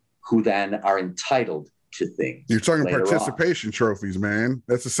people who then are entitled to things. You're talking participation trophies, man.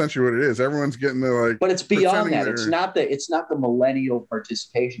 That's essentially what it is. Everyone's getting the like. But it's beyond that. It's not the millennial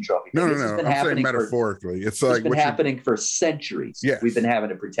participation trophy. No. I'm saying metaphorically. It's like been happening for centuries. Yeah. We've been having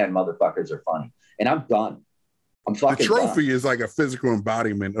to pretend motherfuckers are funny, and I'm done. I'm fucking. The trophy done. Is like a physical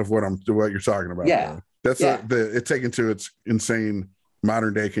embodiment of what you're talking about. Yeah. Though. That's it's taken to its insane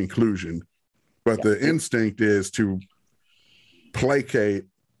modern day conclusion, but the instinct is to placate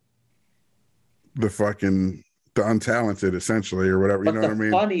the untalented, essentially, or whatever. You know what I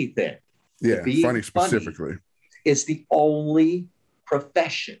mean? Funny thing, funny specifically, It's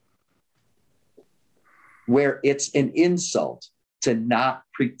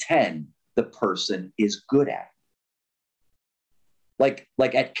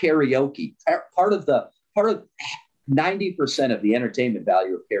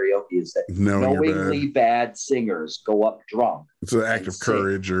an act of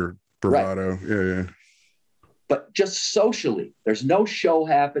courage or bravado. Right. Yeah. But just socially, there's no show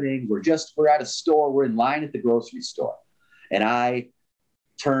happening. We're at a store. We're in line at the grocery store. And I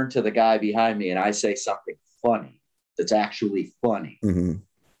turn to the guy behind me and I say something funny that's actually funny. Mm-hmm.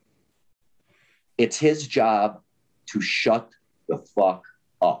 It's his job to shut the fuck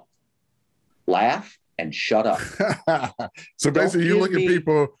up. Laugh and shut up. So basically, you look at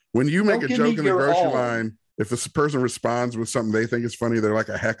people, when you make a joke in the grocery line, if this person responds with something they think is funny, they're like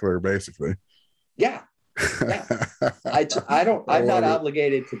a heckler, basically. Yeah. I'm not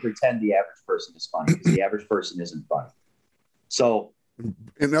obligated to pretend the average person is funny because the average person isn't funny. So,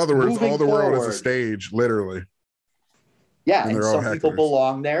 in other words, all the world is a stage, literally. Yeah, and some people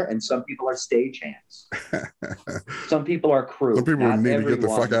belong there, and some people are stagehands. Some people are crew. Some people need to get the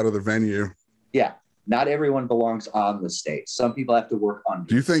fuck out of the venue. Yeah, not everyone belongs on the stage. Some people have to work under.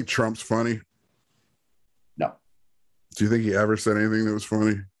 Do you think Trump's funny? No. Do you think he ever said anything that was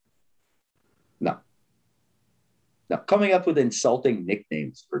funny? No. Coming up with insulting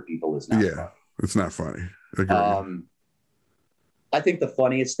nicknames for people is not funny. It's not funny. Agreed. I think the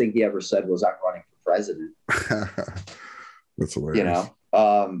funniest thing he ever said was, "I'm running for president." That's hilarious. You know,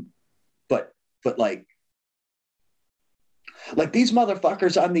 but like these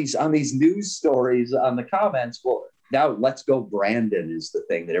motherfuckers on these news stories on the comments. Well, now let's go. Brandon is the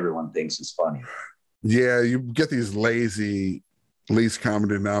thing that everyone thinks is funny. Yeah, you get these lazy, least common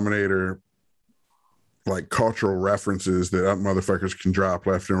denominator, like cultural references that motherfuckers can drop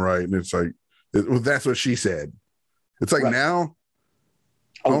left and right, and it's like, that's what she said. It's like now.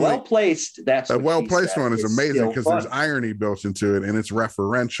 A well-placed one is amazing because there's irony built into it and it's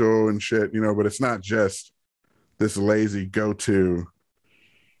referential and shit, you know, but it's not just this lazy go-to,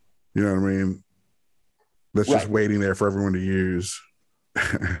 you know what I mean? That's just waiting there for everyone to use.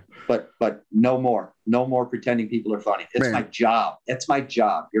 but no more pretending people are funny. It's my job. That's my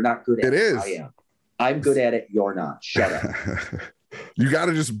job. You're not good at it. It is. I am. I'm good at it. You're not. Shut up. You got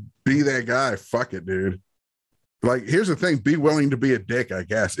to just be that guy. Fuck it, dude. Like, here's the thing, be willing to be a dick, I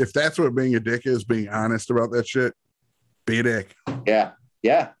guess. If that's what being a dick is, being honest about that shit, be a dick. Yeah.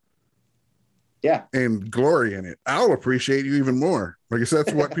 And glory in it. I'll appreciate you even more. Like I said,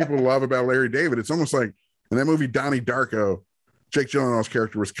 that's what people love about Larry David. It's almost like in that movie, Donnie Darko, Jake Gyllenhaal's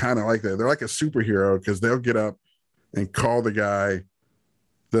character was kind of like that. They're like a superhero because they'll get up and call the guy,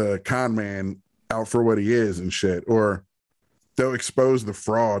 the con man, out for what he is and shit. Or they'll expose the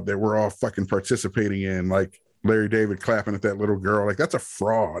fraud that we're all fucking participating in. Like, Larry David clapping at that little girl, like that's a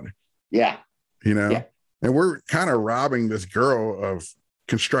fraud. Yeah. You know? Yeah. And we're kind of robbing this girl of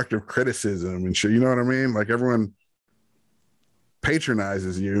constructive criticism and shit. You know what I mean? Like everyone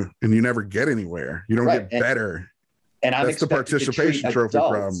patronizes you and you never get anywhere. You don't get better. And that's the participation trophy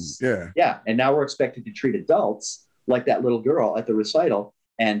problem. Yeah. Yeah. And now we're expected to treat adults like that little girl at the recital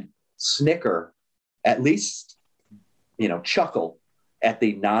and snicker, at least, you know, chuckle at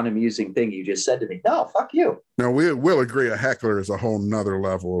the non-amusing thing you just said to me. No, fuck you. No, we'll agree a heckler is a whole nother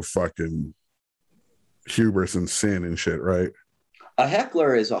level of fucking hubris and sin and shit, right? A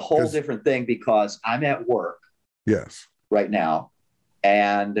heckler is a whole different thing because I'm at work. Yes. Right now.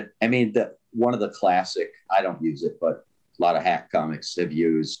 And I mean, one of the classic, I don't use it, but a lot of hack comics have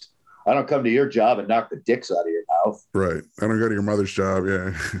used, I don't come to your job and knock the dicks out of your mouth. Right. I don't go to your mother's job.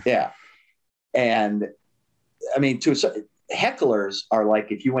 Yeah. Yeah. And I mean, hecklers are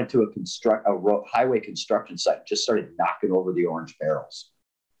like if you went to a highway construction site and just started knocking over the orange barrels.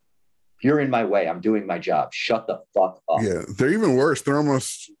 If you're in my way, I'm doing my job. Shut the fuck up. Yeah. They're even worse. They're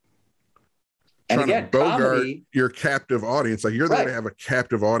almost trying to bogart your captive audience. Like you're there to have a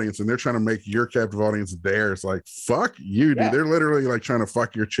captive audience and they're trying to make your captive audience theirs. Like, fuck you, dude. They're literally like trying to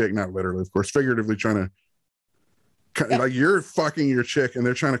fuck your chick. Not literally, of course, figuratively trying to like you're fucking your chick and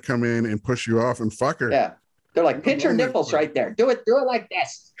they're trying to come in and push you off and fuck her. Yeah. They're like, pinch her nipples right there. Do it like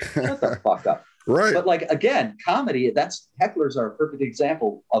this. Shut the fuck up. Right. But like, again, comedy, hecklers are a perfect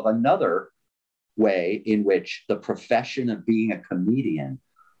example of another way in which the profession of being a comedian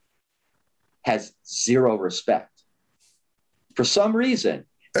has zero respect. For some reason,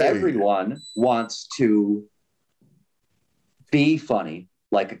 everyone wants to be funny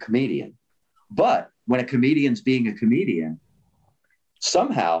like a comedian. But when a comedian's being a comedian,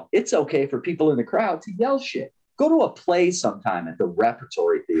 somehow it's okay for people in the crowd to yell shit. Go to a play sometime at the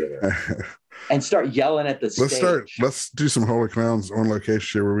Repertory Theater and start yelling at the stage. Let's do some Holy Clowns on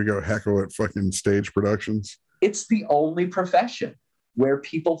location where we go heckle at fucking stage productions. It's the only profession where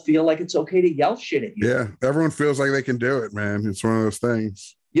people feel like it's okay to yell shit at you. Yeah, everyone feels like they can do it, man. It's one of those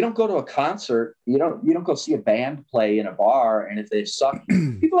things. You don't go to a concert, you don't go see a band play in a bar, and if they suck,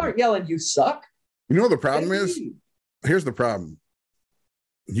 people aren't yelling, you suck. You know what the problem is? Here's the problem.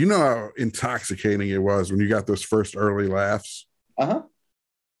 You know how intoxicating it was when you got those first early laughs? Uh-huh.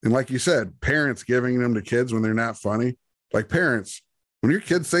 And like you said, parents giving them to kids when they're not funny. Like parents, when your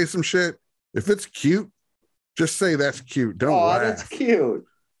kids say some shit, if it's cute, just say that's cute. Don't laugh. That's cute.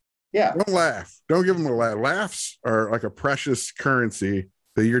 Yeah. Don't laugh. Don't give them a laugh. Laughs are like a precious currency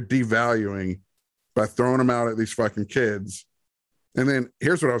that you're devaluing by throwing them out at these fucking kids. And then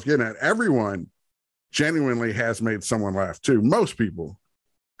here's what I was getting at. Everyone genuinely has made someone laugh too. Most people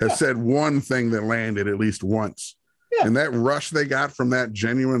have said one thing that landed at least once. Yeah. And that rush they got from that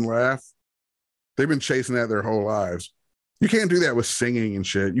genuine laugh, they've been chasing that their whole lives. You can't do that with singing and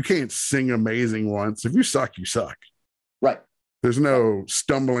shit. You can't sing amazing once. If you suck, you suck. Right. There's no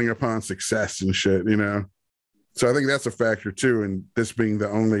stumbling upon success and shit, you know? So I think that's a factor too. And this being the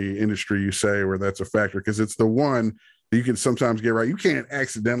only industry you say where that's a factor, because it's the one that you can sometimes get right. You can't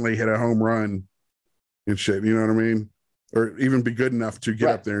accidentally hit a home run and shit, you know what I mean? Or even be good enough to get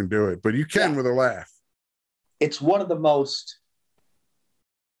up there and do it. But you can with a laugh. It's one of the most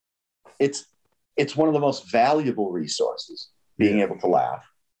valuable resources, being able to laugh.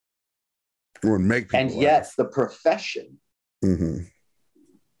 Or make people and yet laugh. The profession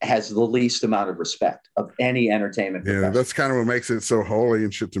has the least amount of respect of any entertainment profession. Yeah, that's kind of what makes it so holy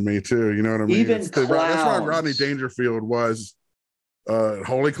and shit to me too. You know what I mean? Even that's why Rodney Dangerfield was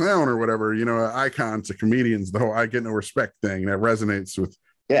holy clown or whatever, you know, an icon to comedians, the whole I get no respect thing that resonates with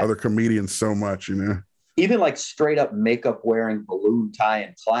other comedians so much, you know. Even like straight up makeup wearing, balloon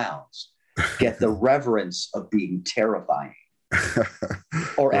tying clowns get the reverence of being terrifying.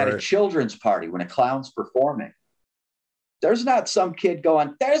 Or at a children's party when a clown's performing, there's not some kid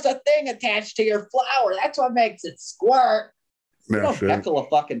going, there's a thing attached to your flower, that's what makes it squirt. You don't heckle a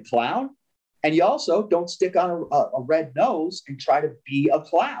fucking clown. And you also don't stick on a red nose and try to be a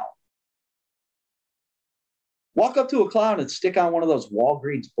clown. Walk up to a clown and stick on one of those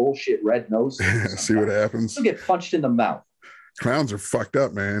Walgreens bullshit red noses. See what happens. You'll get punched in the mouth. Clowns are fucked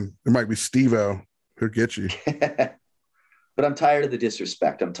up, man. It might be Steve-O who'll get you. But I'm tired of the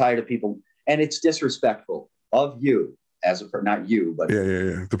disrespect. I'm tired of people. And it's disrespectful of you as not you, but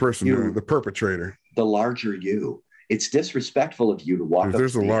the person, the perpetrator. The larger you. It's disrespectful of you to walk up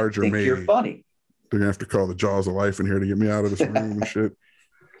there's a larger me. You're funny. They're gonna have to call the jaws of life in here to get me out of this room and shit.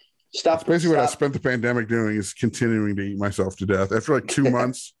 That's basically what I spent the pandemic doing, is continuing to eat myself to death. After like 2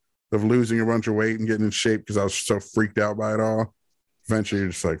 months of losing a bunch of weight and getting in shape because I was so freaked out by it all, eventually you're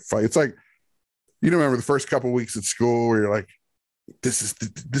just like fight. It's like, you remember the first couple of weeks at school where you're like, this is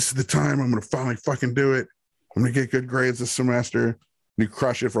the time I'm gonna finally fucking do it. I'm gonna get good grades this semester. And you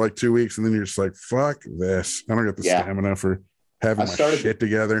crush it for like 2 weeks, and then you're just like, fuck this. I don't get the stamina for having my shit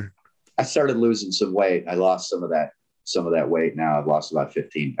together. I started losing some weight. I lost some of that weight. Now I've lost about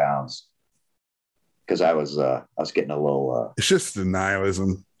 15 pounds because I was getting a little it's just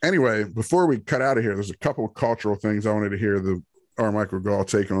denialism. Anyway, before we cut out of here, there's a couple of cultural things I wanted to hear the Michael Gall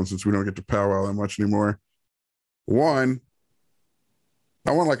take on, since we don't get to powwow that much anymore. One,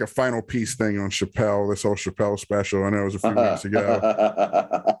 I want like a final piece thing on Chappelle, this whole Chappelle special. I know it was a few weeks ago,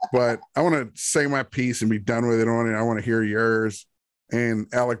 but I want to say my piece and be done with it on it. I want to hear yours and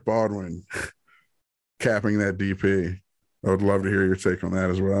Alec Baldwin capping that DP. I would love to hear your take on that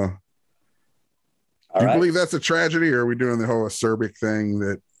as well. Do you believe that's a tragedy, or are we doing the whole acerbic thing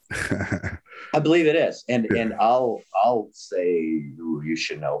that I believe it is. And I'll say, ooh, you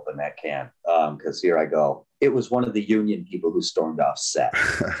shouldn't open that can. Because here I go. It was one of the union people who stormed off set.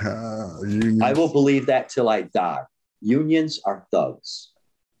 I will believe that till I die. Unions are thugs.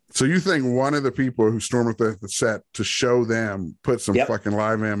 So you think one of the people who stormed the set to show them put some fucking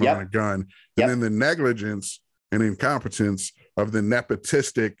live ammo on a gun, and then the negligence and incompetence of the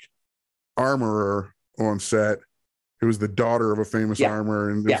nepotistic armorer on set, who was the daughter of a famous armorer,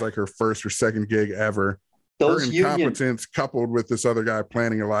 and it was like her first or second gig ever. Her incompetence coupled with this other guy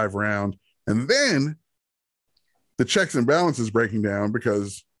planning a live round, and then the checks and balances breaking down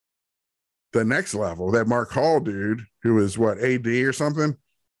because the next level, that Mark Hall dude, who was what, AD or something,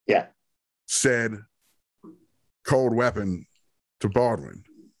 said cold weapon to Baldwin.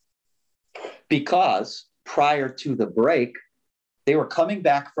 Because prior to the break, they were coming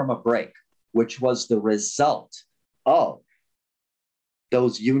back from a break, which was the result of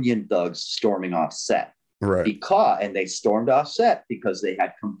those union thugs storming off set. Right. And they stormed off set because they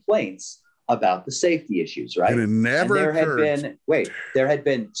had complaints about the safety issues, right? And it never there had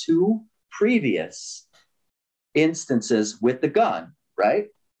been 2 previous instances with the gun, right?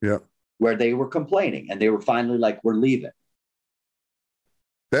 Yeah. Where they were complaining and they were finally like, we're leaving.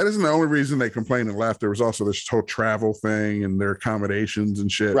 That isn't the only reason they complained and left. There was also this whole travel thing and their accommodations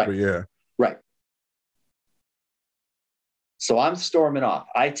and shit. Right. But yeah. Right. So I'm storming off.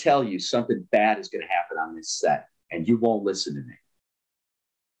 I tell you something bad is going to happen on this set and you won't listen to me.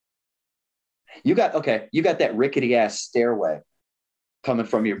 You got that rickety ass stairway coming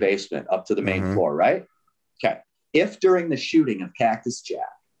from your basement up to the main floor, right? Okay. If during the shooting of Cactus Jack,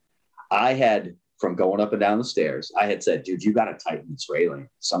 I had, from going up and down the stairs, I had said, dude, you got to tighten this railing.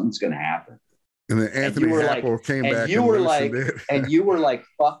 Something's going to happen. And then Anthony Happel came back and you were like,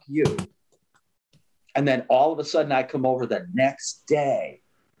 fuck you. And then all of a sudden I come over the next day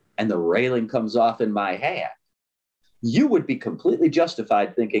and the railing comes off in my hand. You would be completely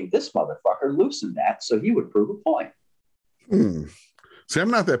justified thinking this motherfucker loosened that so he would prove a point. See,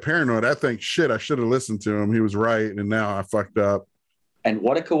 I'm not that paranoid. I think, shit, I should have listened to him. He was right. And now I fucked up. And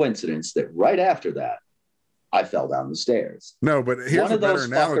what a coincidence that right after that, I fell down the stairs. No, but here's one of those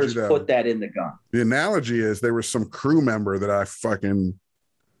fuckers put that in the gun. The analogy is there was some crew member that I fucking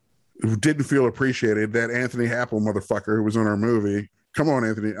didn't feel appreciated. That Anthony Happel motherfucker who was on our movie. Come on,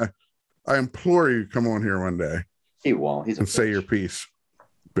 Anthony. I implore you, come on here one day. He won't. He's a bitch. Say your piece,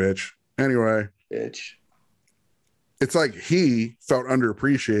 bitch. Anyway. Bitch. It's like he felt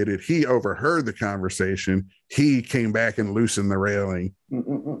underappreciated. He overheard the conversation. He came back and loosened the railing.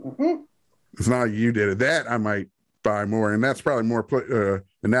 It's not like you did it. That I might buy more. And that's probably more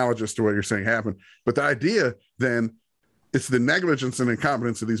analogous to what you're saying happened. But the idea then, it's the negligence and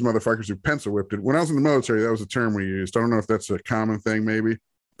incompetence of these motherfuckers who pencil whipped it. When I was in the military, that was a term we used. I don't know if that's a common thing, maybe.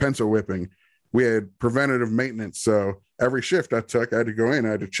 Pencil whipping. We had preventative maintenance. So every shift I took, I had to go in. I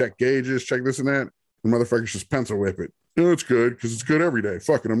had to check gauges, check this and that. The motherfuckers just pencil whip it. No, it's good because it's good every day.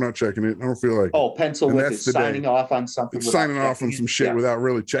 Fuck it, I'm not checking it. I don't feel like it. Oh, pencil whip is signing off on something. It's signing off on some shit without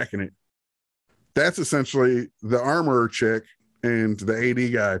really checking it. That's essentially the armorer chick and the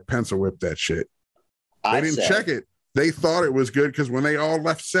AD guy pencil whipped that shit. They didn't check it. They thought it was good because when they all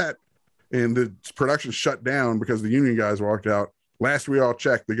left set and the production shut down because the union guys walked out, last we all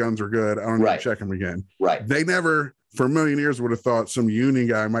checked, the guns were good. I don't need to check them again. Right. They never, for a million years, would have thought some union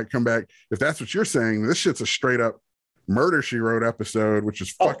guy might come back. If that's what you're saying, this shit's a straight up Murder, She Wrote episode, which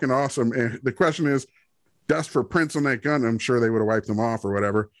is fucking awesome. And the question is, dust for prints on that gun. I'm sure they would have wiped them off or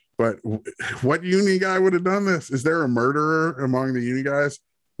whatever. But what union guy would have done this? Is there a murderer among the union guys?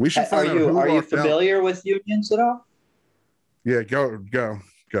 We should find out. Are you familiar with unions at all? Yeah, go.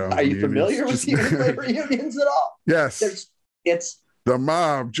 Are you familiar with labor unions at all? Yes. It's the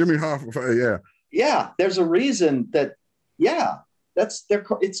mob, Jimmy Hoffa. Yeah. Yeah. There's a reason that. Yeah,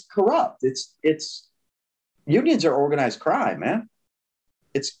 it's corrupt. It's unions are organized crime, man.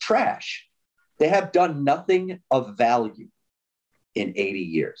 It's trash. They have done nothing of value in 80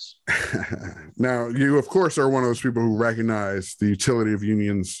 years. Now, you, of course, are one of those people who recognize the utility of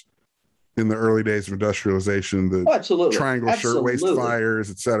unions in the early days of industrialization, the absolutely. Triangle Shirtwaist fires,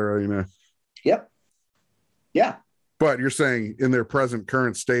 et cetera, you know. Yep. Yeah. But you're saying in their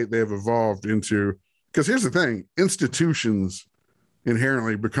current state, they have evolved into, because here's the thing, institutions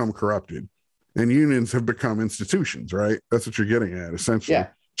inherently become corrupted. And unions have become institutions, right? That's what you're getting at, essentially. Yeah.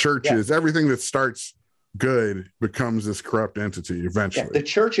 Churches, everything that starts good becomes this corrupt entity eventually. The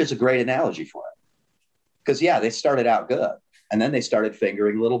church is a great analogy for it. Because, they started out good. And then they started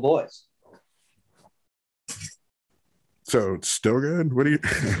fingering little boys. So it's still good? What do you...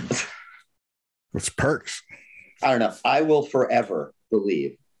 What's perks? I don't know. I will forever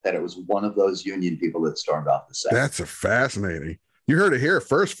believe that it was one of those union people that stormed off the set. That's fascinating. You heard it here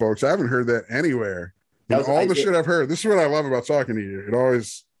first, folks. I haven't heard that anywhere. Shit I've heard. This is what I love about talking to you. It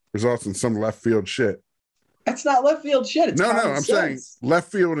always results in some left field shit. That's not left field shit. It's I'm saying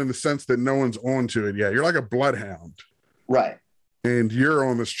left field in the sense that no one's on to it yet. You're like a bloodhound. Right. And you're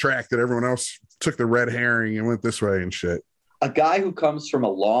on this track that everyone else took the red herring and went this way and shit. A guy who comes from a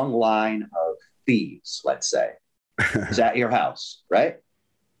long line of thieves, let's say, is at your house, right?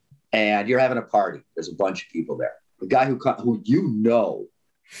 And you're having a party. There's a bunch of people there. The guy who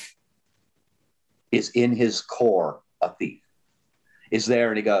is in his core a thief is there,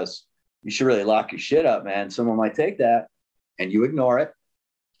 and he goes, "You should really lock your shit up, man. Someone might take that." And you ignore it.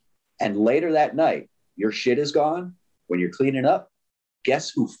 And later that night, your shit is gone. When you're cleaning up, guess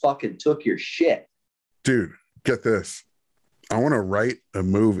who fucking took your shit? Dude, get this. I want to write a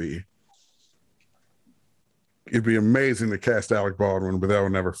movie. It'd be amazing to cast Alec Baldwin, but that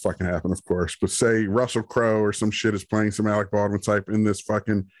would never fucking happen, of course. But say Russell Crowe or some shit is playing some Alec Baldwin type in this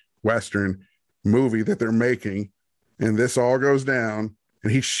fucking Western movie that they're making, and this all goes down,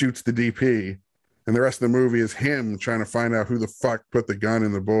 and he shoots the DP, and the rest of the movie is him trying to find out who the fuck put the gun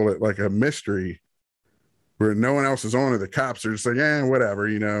in the bullet, like a mystery where no one else is on it. The cops are just like, whatever,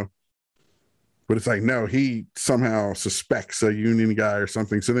 But it's like, no, he somehow suspects a union guy or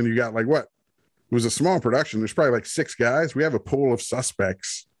something. So then you got like what? It was a small production. There's probably like 6 guys. We have a pool of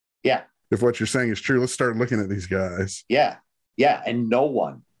suspects. Yeah. If what you're saying is true, let's start looking at these guys. Yeah. Yeah. And no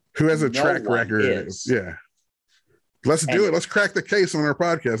one who has a track record. Yeah. Let's do it. Let's crack the case on our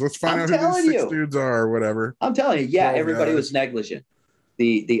podcast. Let's find out who these 6 dudes are or whatever. I'm telling you, everybody was negligent.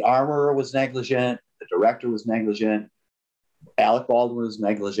 The armorer was negligent. The director was negligent. Alec Baldwin was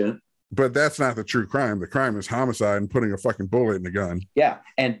negligent. But that's not the true crime. The crime is homicide and putting a fucking bullet in the gun. Yeah.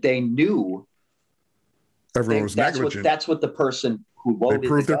 And they knew everyone was negligent. That's what the person who loaded they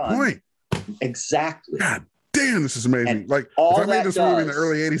proved the their gun, point. Exactly. God damn, this is amazing. And like if I made this movie in the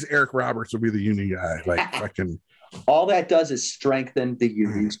early 80s, Eric Roberts would be the union guy. Like fucking all that does is strengthen the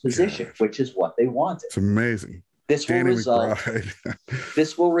union's position, which is what they wanted. It's amazing. This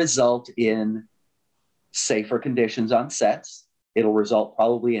will result in safer conditions on sets. It'll result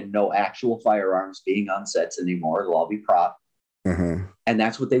probably in no actual firearms being on sets anymore. It'll all be prop. And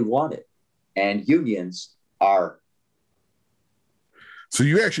that's what they wanted. And unions are. So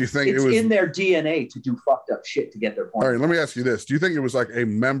you actually think it was in their DNA to do fucked up shit to get their point? All right, let me ask you this. Do you think it was like a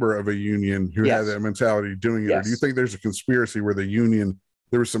member of a union who had that mentality doing it? Or do you think there's a conspiracy where the union,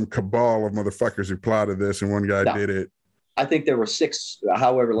 there was some cabal of motherfuckers who plotted this and one guy did it? I think there were 6,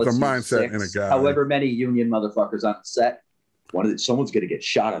 however, let's the mindset in a guy. However many union motherfuckers on the set. Someone's going to get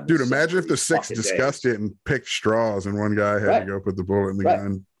shot on this. Dude, imagine if the 6 discussed it and picked straws and one guy had to go put the bullet in the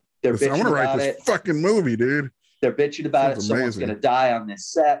gun. I want to write this fucking movie, dude. They're bitching about it. Someone's going to die on this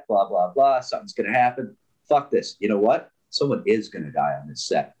set, blah, blah, blah. Something's going to happen. Fuck this. You know what? Someone is going to die on this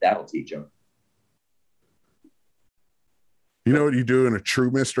set. That'll teach them. You know what you do in a true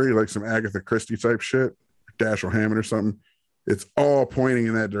mystery, like some Agatha Christie type shit, Dashiell Hammett or something? It's all pointing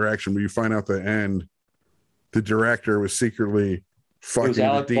in that direction, but you find out the end, the director was secretly fucking the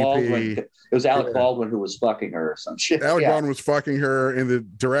DP. It was Alec Baldwin who was fucking her or some shit. Alec Baldwin was fucking her, and the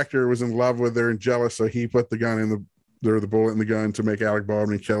director was in love with her and jealous, so he put the gun in the bullet in the gun to make Alec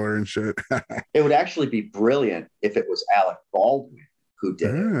Baldwin kill her and shit. It would actually be brilliant if it was Alec Baldwin who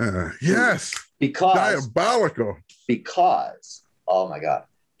did it. Yes. Because diabolical. Because, oh my God,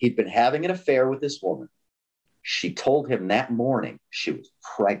 he'd been having an affair with this woman. She told him that morning she was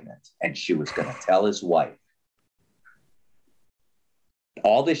pregnant and she was going to tell his wife.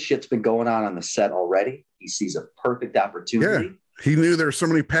 All this shit's been going on the set already. He sees a perfect opportunity. Yeah. He knew there were so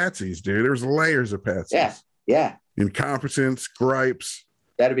many patsies, dude. There was layers of patsies. Yeah. Yeah. Incompetence, gripes.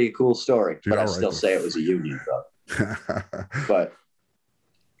 That'd be a cool story. Dude, but I still say it was a union though.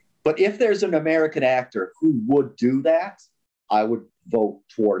 But if there's an American actor who would do that, I would vote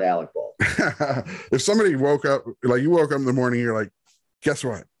toward Alec Baldwin. If somebody woke up, like you woke up in the morning, you're like, guess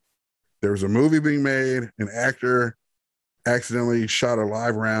what? There was a movie being made, an actor accidentally shot a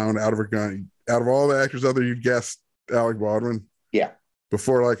live round out of a gun. Out of all the actors out there, you'd guess Alec Baldwin. Yeah.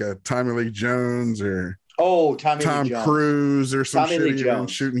 Before like a Tommy Lee Jones or Tom Cruise or some Tommy shit,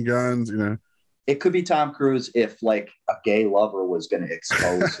 shooting guns, you know. It could be Tom Cruise if like a gay lover was going to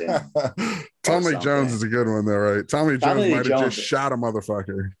expose him. Tommy Jones is a good one though, right? Tommy Jones might have just shot a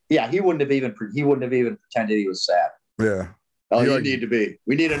motherfucker. Yeah, he wouldn't have even pretended he was sad. Yeah. Oh, we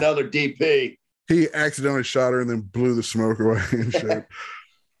need another DP. He accidentally shot her and then blew the smoke away and shit.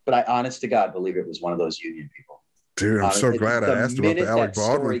 But I honest to God believe it was one of those union people. Dude, I'm so glad I asked about the Alec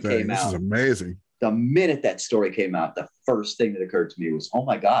Baldwin thing. This is amazing. The minute that story came out, the first thing that occurred to me was, oh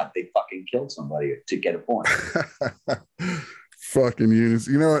my God, they fucking killed somebody to get a point. Fucking unions.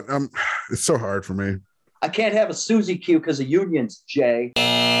 You know what? It's so hard for me. I can't have a Susie Q because of unions, Jay.